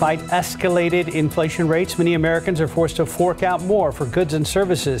continues to fight escalated inflation rates, many Americans are forced to fork out more for goods and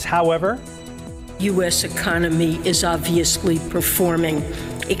services. However, U.S. economy is obviously performing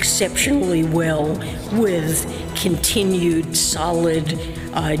exceptionally well with continued solid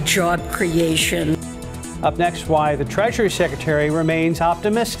job creation. Up next, why the Treasury Secretary remains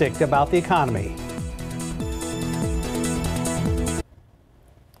optimistic about the economy.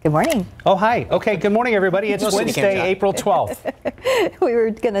 Good morning. Oh, hi. Okay, good morning, everybody. It's Wednesday, April 12th. We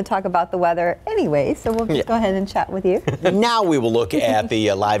were going to talk about the weather anyway, so we'll just go ahead and chat with you. Now we will look at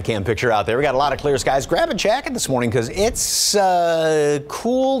the live cam picture out there. We got a lot of clear skies. Grab a jacket this morning because it's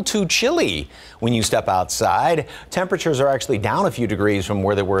cool to chilly when you step outside. Temperatures are actually down a few degrees from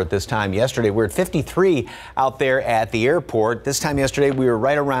where they were at this time yesterday. We're at 53 out there at the airport. This time yesterday, we were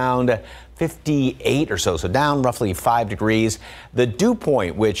right around 58 or so down roughly 5 degrees. The dew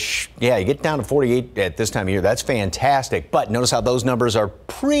point, which, you get down to 48 at this time of year, that's fantastic. But notice how those numbers are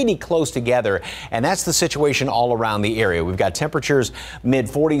pretty close together, and that's the situation all around the area. We've got temperatures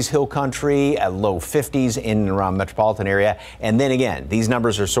mid-40s hill country, at low 50s in and around metropolitan area. And then again, these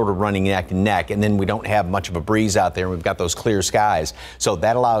numbers are sort of running neck and neck, and then we don't have much of a breeze out there, and we've got those clear skies. So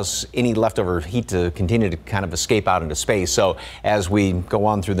that allows any leftover heat to continue to kind of escape out into space. So as we go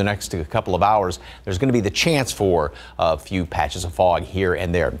on through the next couple of hours, there's going to be the chance for a few patches of fog here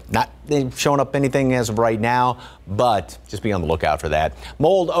and there. Not showing up anything as of right now, but just be on the lookout for that.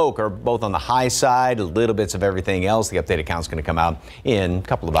 Mold, oak are both on the high side, little bits of everything else. The updated count's going to come out in a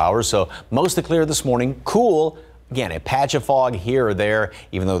couple of hours. So mostly clear this morning, cool. Again, a patch of fog here or there,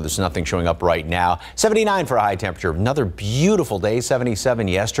 even though there's nothing showing up right now. 79 for a high temperature. Another beautiful day, 77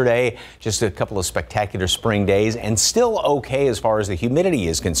 yesterday. Just a couple of spectacular spring days and still okay as far as the humidity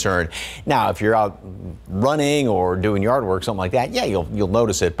is concerned. Now, if you're out running or doing yard work, something like that, you'll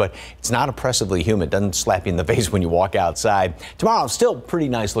notice it, but it's not oppressively humid. Doesn't slap you in the face when you walk outside. Tomorrow, still pretty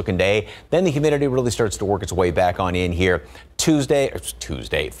nice looking day. Then the humidity really starts to work its way back on in here. Friday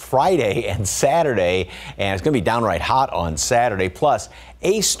and Saturday, and it's going to be downright hot on Saturday. Plus,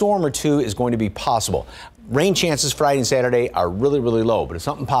 a storm or two is going to be possible. Rain chances Friday and Saturday are really, really low, but if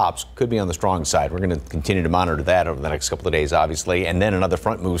something pops, could be on the strong side. We're going to continue to monitor that over the next couple of days, obviously, and then another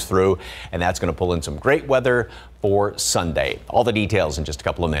front moves through, and that's going to pull in some great weather for Sunday. All the details in just a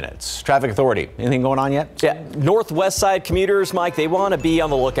couple of minutes. Traffic Authority, anything going on yet? Yeah, northwest side commuters, Mike, they want to be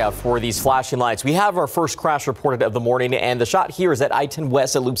on the lookout for these flashing lights. We have our first crash reported of the morning, and the shot here is at I-10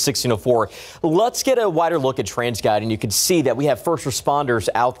 West at Loop 1604. Let's get a wider look at TransGuide, and you can see that we have first responders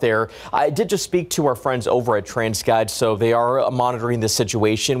out there. I did just speak to our friends over at TransGuide, so they are monitoring the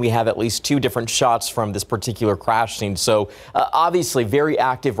situation. We have at least 2 different shots from this particular crash scene, so obviously very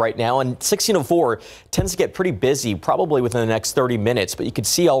active right now, and 1604 tends to get pretty busy probably within the next 30 minutes, but you can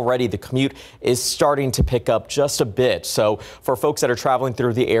see already the commute is starting to pick up just a bit. So for folks that are traveling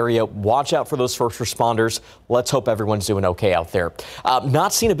through the area, watch out for those first responders. Let's hope everyone's doing okay out there.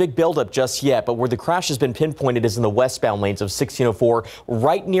 Not seeing a big buildup just yet, but where the crash has been pinpointed is in the westbound lanes of 1604,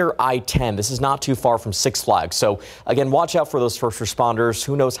 right near I-10. This is not too far from Six Flags. So again, watch out for those first responders.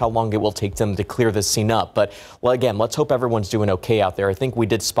 Who knows how long it will take them to clear this scene up. But again, let's hope everyone's doing okay out there. I think we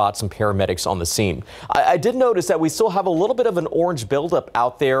did spot some paramedics on the scene. I did notice that we still have a little bit of an orange buildup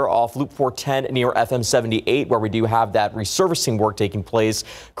out there off Loop 410 near FM 78, where we do have that resurfacing work taking place.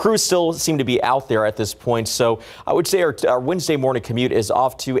 Crews still seem to be out there at this point. So I would say our Wednesday morning commute is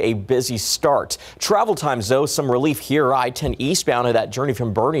off to a busy start. Travel times, though, some relief here. I-10 eastbound of that journey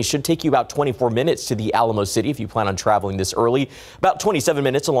from Bernie should take you about 24 minutes to the the Alamo City if you plan on traveling this early. About 27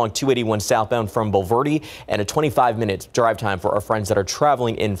 minutes along 281 southbound from Bulverde, and a 25-minute drive time for our friends that are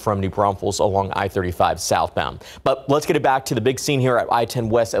traveling in from New Braunfels along I-35 southbound. But let's get it back to the big scene here at I-10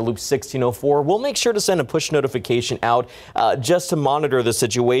 West at Loop 1604. We'll make sure to send a push notification out just to monitor the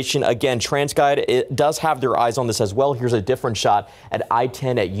situation. Again, TransGuide does have their eyes on this as well. Here's a different shot at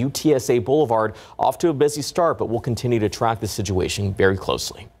I-10 at UTSA Boulevard. Off to a busy start, but we'll continue to track the situation very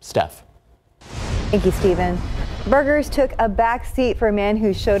closely. Steph. Thank you, Stephen. Burgers took a back seat for a man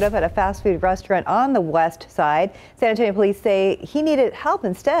who showed up at a fast food restaurant on the west side. San Antonio police say he needed help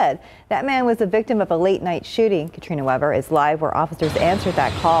instead. That man was the victim of a late night shooting. Katrina Weber is live where officers answered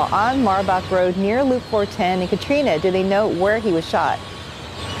that call on Marbach Road near Loop 410. And Katrina, do they know where he was shot?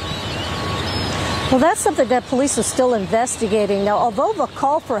 Well, that's something that police are still investigating. Now, although the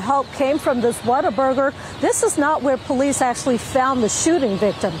call for help came from this Whataburger, this is not where police actually found the shooting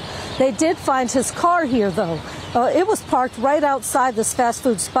victim. They did find his car here, though. It was parked right outside this fast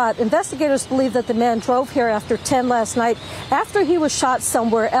food spot. Investigators believe that the man drove here after 10 last night after he was shot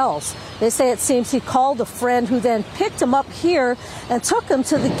somewhere else. They say it seems he called a friend who then picked him up here and took him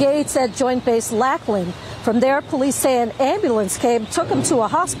to the gates at Joint Base Lackland. From there, police say an ambulance came, took him to a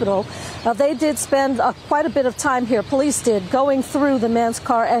hospital. They did spend quite a bit of time here, police did, going through the man's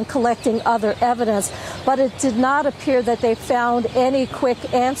car and collecting other evidence. But it did not appear that they found any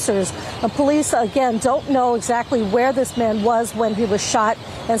quick answers. Police, again, don't know exactly where this man was when he was shot,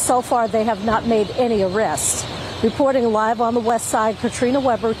 and so far they have not made any arrests. Reporting live on the west side, Katrina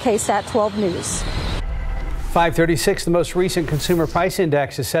Weber, KSAT 12 News. 5:36, the most recent consumer price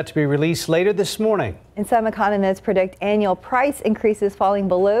index is set to be released later this morning. And some economists predict annual price increases falling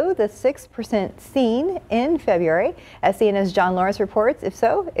below the 6% seen in February. As CNN's John Lawrence reports, if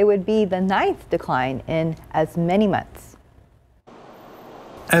so, it would be the 9th decline in as many months.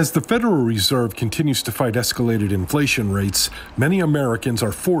 As the Federal Reserve continues to fight escalated inflation rates, many Americans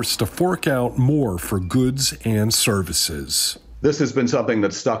are forced to fork out more for goods and services. This has been something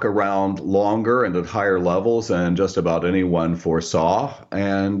that's stuck around longer and at higher levels than just about anyone foresaw,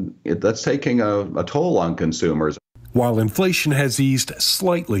 and that's taking a toll on consumers. While inflation has eased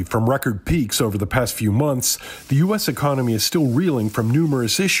slightly from record peaks over the past few months, the U.S. economy is still reeling from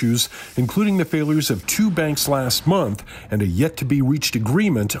numerous issues, including the failures of 2 banks last month and a yet-to-be-reached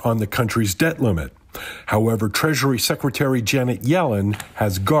agreement on the country's debt limit. However, Treasury Secretary Janet Yellen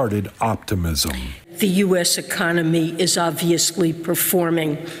has guarded optimism. The U.S. economy is obviously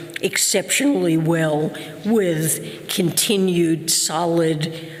performing exceptionally well with continued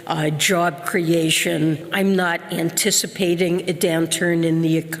solid job creation. I'm not anticipating a downturn in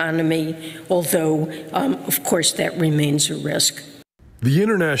the economy, although, of course, that remains a risk. The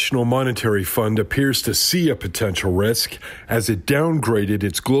International Monetary Fund appears to see a potential risk as it downgraded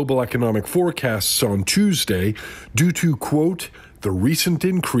its global economic forecasts on Tuesday due to, quote, the recent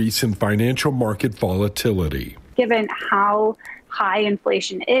increase in financial market volatility. Given how high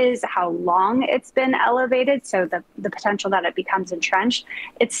inflation is, how long it's been elevated, so the potential that it becomes entrenched,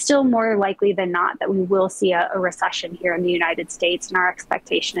 it's still more likely than not that we will see a recession here in the United States. And our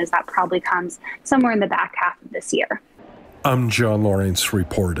expectation is that probably comes somewhere in the back half of this year. I'm John Lawrence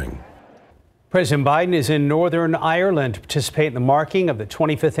reporting. President Biden is in Northern Ireland to participate in the marking of the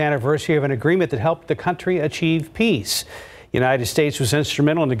 25th anniversary of an agreement that helped the country achieve peace. The United States was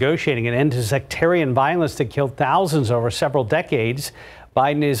instrumental in negotiating an end to sectarian violence that killed thousands over several decades.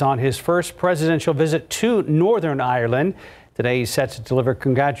 Biden is on his first presidential visit to Northern Ireland. Today, he's set to deliver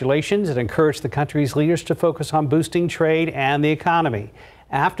congratulations and encourage the country's leaders to focus on boosting trade and the economy.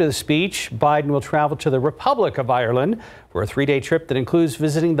 After the speech, Biden will travel to the Republic of Ireland for a 3-day trip that includes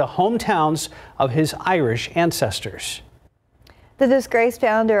visiting the hometowns of his Irish ancestors. The disgraced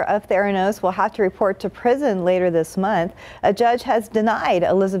founder of Theranos will have to report to prison later this month. A judge has denied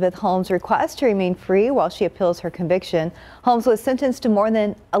Elizabeth Holmes' request to remain free while she appeals her conviction. Holmes was sentenced to more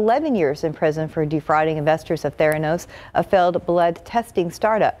than 11 years in prison for defrauding investors of Theranos, a failed blood testing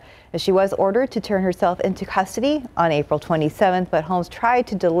startup. She was ordered to turn herself into custody on April 27th, but Holmes tried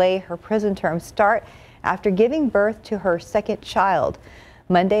to delay her prison term start after giving birth to her second child.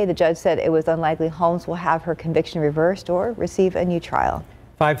 Monday, the judge said it was unlikely Holmes will have her conviction reversed or receive a new trial.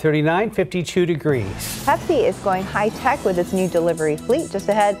 5:39, 52 degrees. Pepsi is going high-tech with its new delivery fleet. Just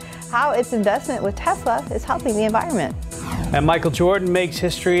ahead, how its investment with Tesla is helping the environment. And Michael Jordan makes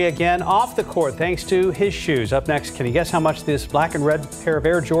history again off the court thanks to his shoes. Up next, can you guess how much this black and red pair of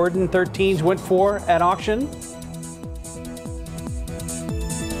Air Jordan 13s went for at auction?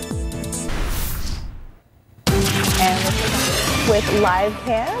 With live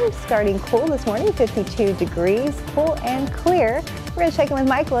cam starting cool this morning, 52 degrees, cool and clear. We're going to check in with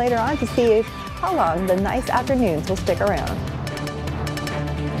Mike later on to see if how long the nice afternoons will stick around.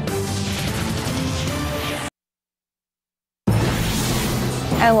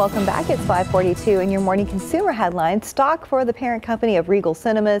 And welcome back. It's 5:42 in your morning consumer headlines. Stock for the parent company of Regal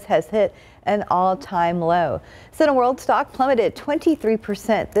Cinemas has hit an all-time low. Cineworld stock plummeted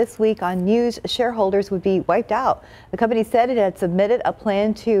 23% this week on news shareholders would be wiped out. The company said it had submitted a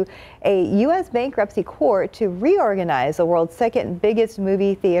plan to a U.S. bankruptcy court to reorganize the world's second biggest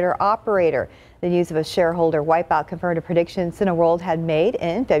movie theater operator. The news of a shareholder wipeout confirmed a prediction Cineworld had made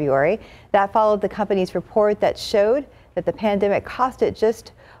in February. That followed the company's report that showed that the pandemic cost it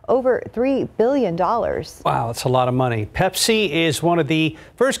just over $3 billion. Wow, that's a lot of money. Pepsi is one of the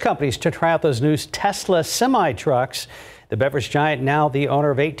first companies to try out those new Tesla semi-trucks. The beverage giant, now the owner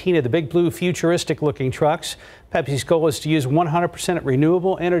of 18 of the big blue futuristic-looking trucks. Pepsi's goal is to use 100%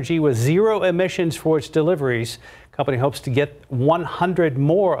 renewable energy with zero emissions for its deliveries. The company hopes to get 100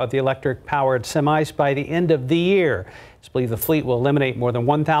 more of the electric-powered semis by the end of the year. It's believed the fleet will eliminate more than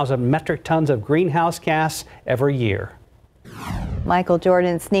 1,000 metric tons of greenhouse gas every year. Michael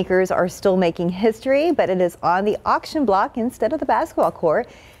Jordan's sneakers are still making history, but it is on the auction block instead of the basketball court.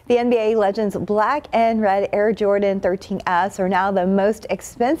 The NBA legend's black and red Air Jordan 13S are now the most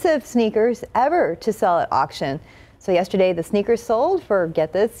expensive sneakers ever to sell at auction. So yesterday, the sneakers sold for,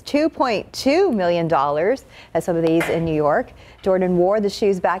 get this, $2.2 million at some of these in New York. Jordan wore the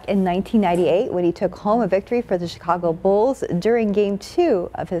shoes back in 1998 when he took home a victory for the Chicago Bulls during Game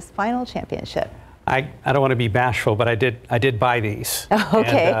 2 of his final championship. I don't want to be bashful, but I did buy these.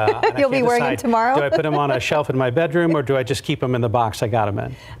 Okay. And You'll be wearing them tomorrow? Do I put them on a shelf in my bedroom, or do I just keep them in the box I got them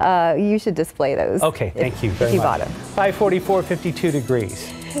in? You should display those. Okay, thank you very much. If you much. bought them. 544, 52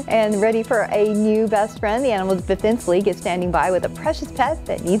 degrees. And ready for a new best friend, the Animal Defense League is standing by with a precious pet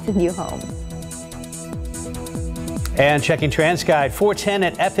that needs a new home. And checking TransGuide 410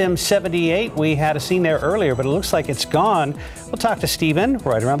 at FM 78. We had a scene there earlier, but it looks like it's gone. We'll talk to Stephen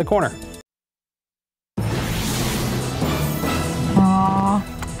right around the corner.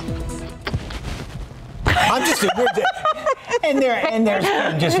 I'm just and they're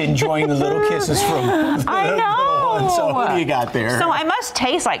just enjoying the little kisses from I know. So what do you got there? So I must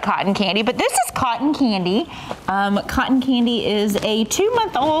taste like cotton candy, but this is cotton candy. Cotton candy is a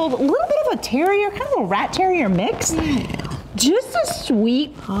 2-month-old, a little bit of a terrier, kind of a rat terrier mix. Just a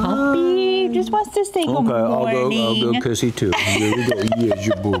sweet puppy. Just wants to say good morning. I'll go kissy too. Here we go. Yes,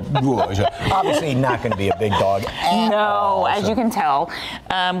 your boy. Obviously not going to be a big dog at all, as you can tell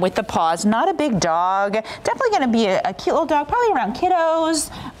with the paws. Not a big dog. Definitely going to be a cute little dog, probably around kiddos.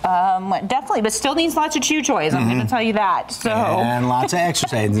 Definitely, but still needs lots of chew toys. I'm going to tell you that. So and lots of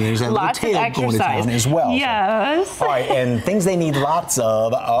exercise. There's a lots little tail of going to town as well. Yes. So. All right, and things they need lots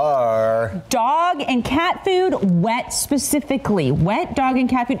of are dog and cat food, wet specifically. Wet dog and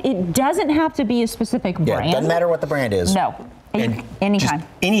cat food. It doesn't have to be a specific brand. Yeah, doesn't matter what the brand is. No. Any kind.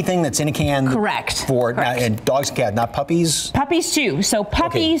 Anything that's in a can. Correct. And dogs and cats, not puppies? Puppies too. So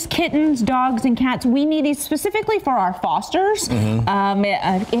puppies, kittens, dogs, and cats. We need these specifically for our fosters.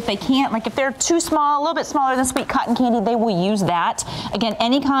 If they can't, like if they're too small, a little bit smaller than sweet cotton candy, they will use that. Again,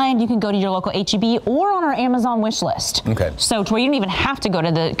 any kind, you can go to your local HEB or on our Amazon wish list. Okay. So to where you don't even have to go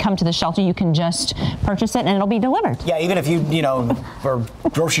to come to the shelter, you can just purchase it and it'll be delivered. Yeah, even if you for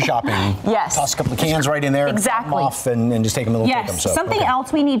grocery shopping, yes, toss a couple of cans right in there, exactly, off and just take them. Yes, something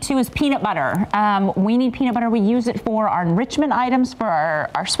else we need too is peanut butter. We need peanut butter. We use it for our enrichment items for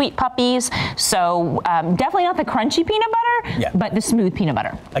our sweet puppies. So definitely not the crunchy peanut butter, but the smooth peanut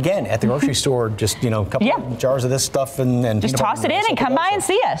butter. Again, at the grocery store, just a couple of jars of this stuff and just toss it in and come by and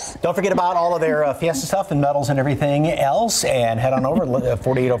see us. Don't forget about all of their Fiesta stuff and medals and everything else, and head on over to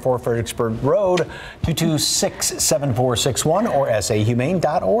 4804 Fredericksburg Road, 226-7461 or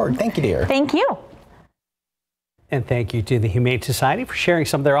sahumane.org. Thank you, dear. Thank you. And thank you to the Humane Society for sharing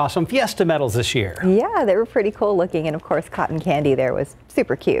some of their awesome Fiesta medals this year. Yeah, they were pretty cool looking. And of course, cotton candy there was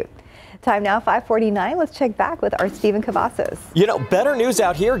super cute. Time now, 5:49. Let's check back with our Stephen Cavazos. Better news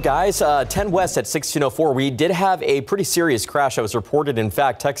out here, guys. 10 West at 1604. We did have a pretty serious crash that was reported. In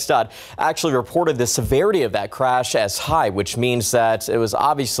fact, TxDOT actually reported the severity of that crash as high, which means that it was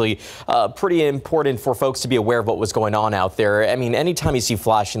obviously pretty important for folks to be aware of what was going on out there. I mean, anytime you see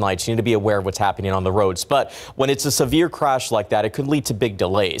flashing lights, you need to be aware of what's happening on the roads. But when it's a severe crash like that, it could lead to big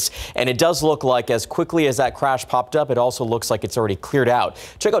delays. And it does look like as quickly as that crash popped up, it also looks like it's already cleared out.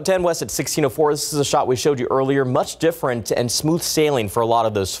 Check out 10 West west at 1604. This is a shot we showed you earlier. Much different and smooth sailing for a lot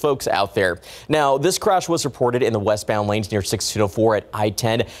of those folks out there. Now, this crash was reported in the westbound lanes near 1604 at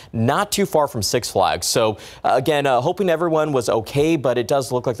I-10, not too far from Six Flags. So again, hoping everyone was okay, but it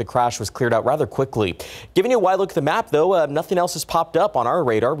does look like the crash was cleared out rather quickly. Giving you a wide look at the map, though, nothing else has popped up on our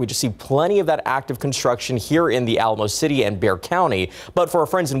radar. We just see plenty of that active construction here in the Alamo City and Bexar County. But for our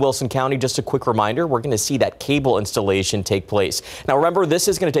friends in Wilson County, just a quick reminder, we're going to see that cable installation take place. Now, remember, this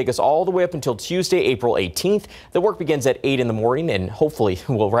is going to take us all the way up until Tuesday, April 18th. The work begins at 8 in the morning and hopefully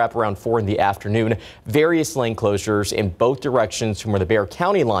will wrap around 4 in the afternoon. Various lane closures in both directions from the Bexar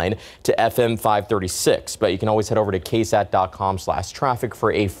County line to FM 536. But you can always head over to ksat.com/traffic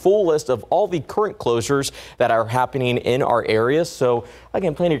for a full list of all the current closures that are happening in our area. So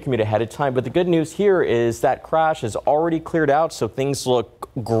again, plan your commute ahead of time. But the good news here is that crash is already cleared out, so things look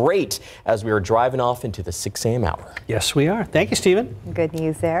great as we are driving off into the 6 a.m. hour. Yes, we are. Thank you, Stephen. Good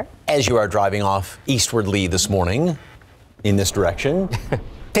news there. As you are driving off eastwardly this morning in this direction,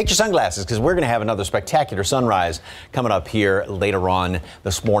 take your sunglasses because we're going to have another spectacular sunrise coming up here later on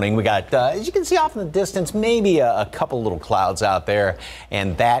this morning. We got, as you can see off in the distance, maybe a couple little clouds out there,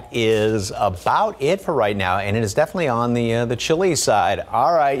 and that is about it for right now. And it is definitely on the chilly side.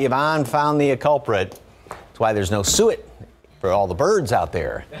 All right, Yvonne found the culprit. That's why there's no suet for all the birds out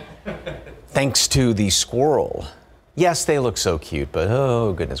there. Thanks to the squirrel. Yes, they look so cute, but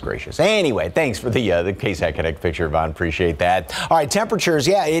oh, goodness gracious. Anyway, thanks for the KSAT Connect picture, Yvonne. Appreciate that. All right, temperatures,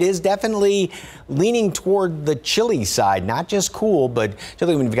 yeah, it is definitely leaning toward the chilly side. Not just cool, but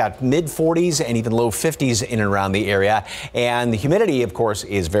chilly when we've got mid-40s and even low 50s in and around the area. And the humidity, of course,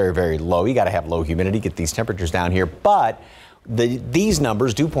 is very, very low. You got to have low humidity, get these temperatures down here. But these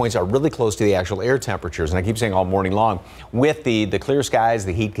numbers, dew points, are really close to the actual air temperatures. And I keep saying all morning long, with the clear skies,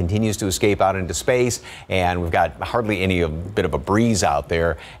 the heat continues to escape out into space, and we've got hardly any bit of a breeze out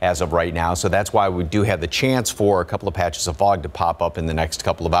there as of right now. So that's why we do have the chance for a couple of patches of fog to pop up in the next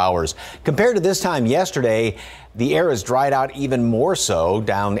couple of hours. Compared to this time yesterday, the air has dried out even more so,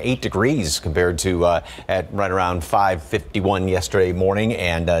 down 8 degrees compared to at right around 5:51 yesterday morning,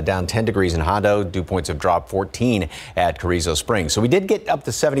 and down 10 degrees in Hondo. Dew points have dropped 14 at Carrizo Springs. So we did get up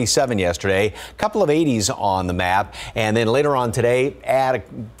to 77 yesterday, a couple of 80s on the map, and then later on today, add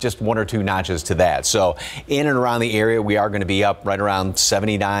just 1 or 2 notches to that. So in and around the area, we are going to be up right around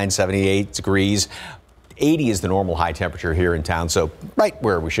 79, 78 degrees. 80 is the normal high temperature here in town, so right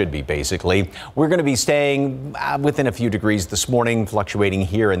where we should be, basically. We're going to be staying within a few degrees this morning, fluctuating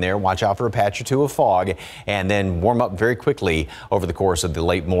here and there. Watch out for a patch or two of fog, and then warm up very quickly over the course of the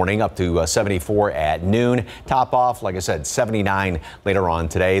late morning, up to 74 at noon. Top off, like I said, 79 later on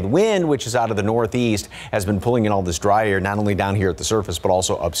today. The wind, which is out of the northeast, has been pulling in all this dry air, not only down here at the surface, but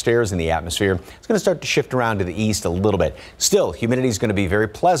also upstairs in the atmosphere. It's going to start to shift around to the east a little bit. Still, humidity is going to be very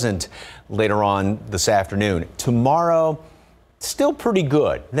pleasant later on this afternoon. Tomorrow, still pretty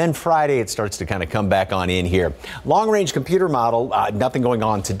good. Then Friday, it starts to kind of come back on in here. Long-range computer model, nothing going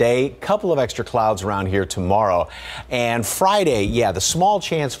on today. Couple of extra clouds around here tomorrow. And Friday, yeah, the small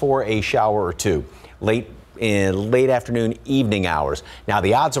chance for a shower or two in late afternoon, evening hours. Now,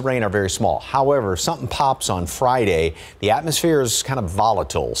 the odds of rain are very small. However, if something pops on Friday, the atmosphere is kind of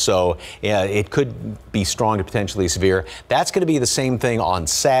volatile, so it could be strong to potentially severe. That's going to be the same thing on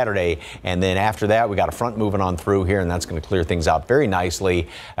Saturday, and then after that, we got a front moving on through here, and that's going to clear things out very nicely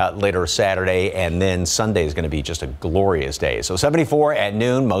later Saturday, and then Sunday is going to be just a glorious day. So 74 at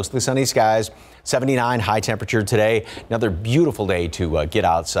noon, mostly sunny skies. 79 high temperature today. Another beautiful day to get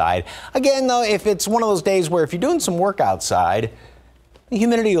outside. Again, though, if it's one of those days where if you're doing some work outside, the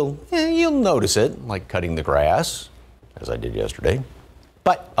humidity you'll notice it, like cutting the grass, as I did yesterday.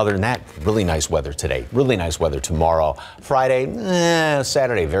 But other than that, really nice weather today. Really nice weather tomorrow. Friday,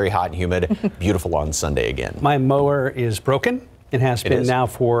 Saturday, very hot and humid. Beautiful on Sunday again. My mower is broken. It has been now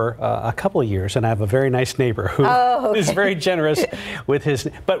for a couple of years, and I have a very nice neighbor who is very generous with his,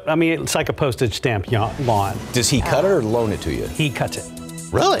 but I mean, it's like a postage stamp lawn. Does he cut it or loan it to you? He cuts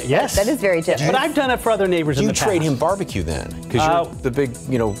it. Really? Yes. That is very generous. But I've done it for other neighbors in the past. You trade him barbecue then? Because you're the big,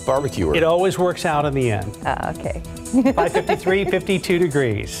 barbecuer. It always works out in the end. Okay. 5:53, 52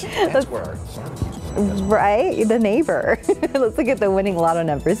 degrees. That's where. Right, the neighbor. Let's look at the winning lotto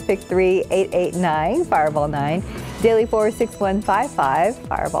numbers. Pick 3, 889, Fireball 9. Daily 4, 6155,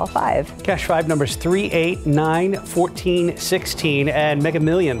 Fireball 5. Cash 5 numbers 3, 8, 9, 14, 16, and Mega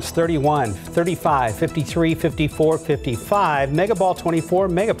Millions 31, 35, 53, 54, 55. Mega Ball 24,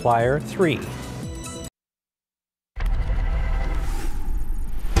 Megaplier 3.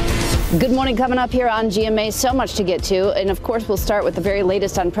 Good morning. Coming up here on GMA, so much to get to. And of course, we'll start with the very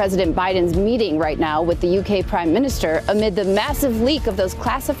latest on President Biden's meeting right now with the UK Prime Minister amid the massive leak of those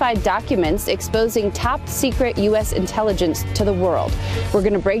classified documents exposing top secret U.S. intelligence to the world. We're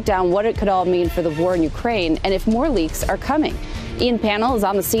going to break down what it could all mean for the war in Ukraine and if more leaks are coming. Ian Pannell is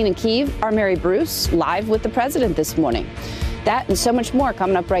on the scene in Kyiv. Our Mary Bruce live with the president this morning. That and so much more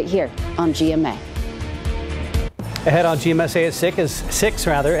coming up right here on GMA. Ahead on GMSA at 6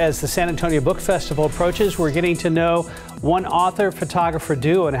 as the San Antonio Book Festival approaches, we're getting to know one author-photographer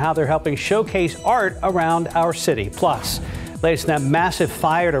duo and how they're helping showcase art around our city. Plus, latest in that massive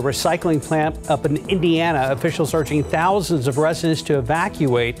fire at a recycling plant up in Indiana, officials urging thousands of residents to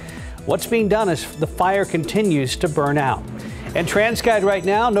evacuate. What's being done as the fire continues to burn out? And TransGuide right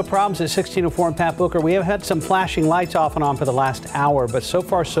now, no problems at 1604 and Pat Booker. We have had some flashing lights off and on for the last hour, but so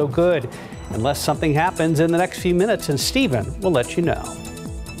far so good. Unless something happens in the next few minutes, and Stephen will let you know.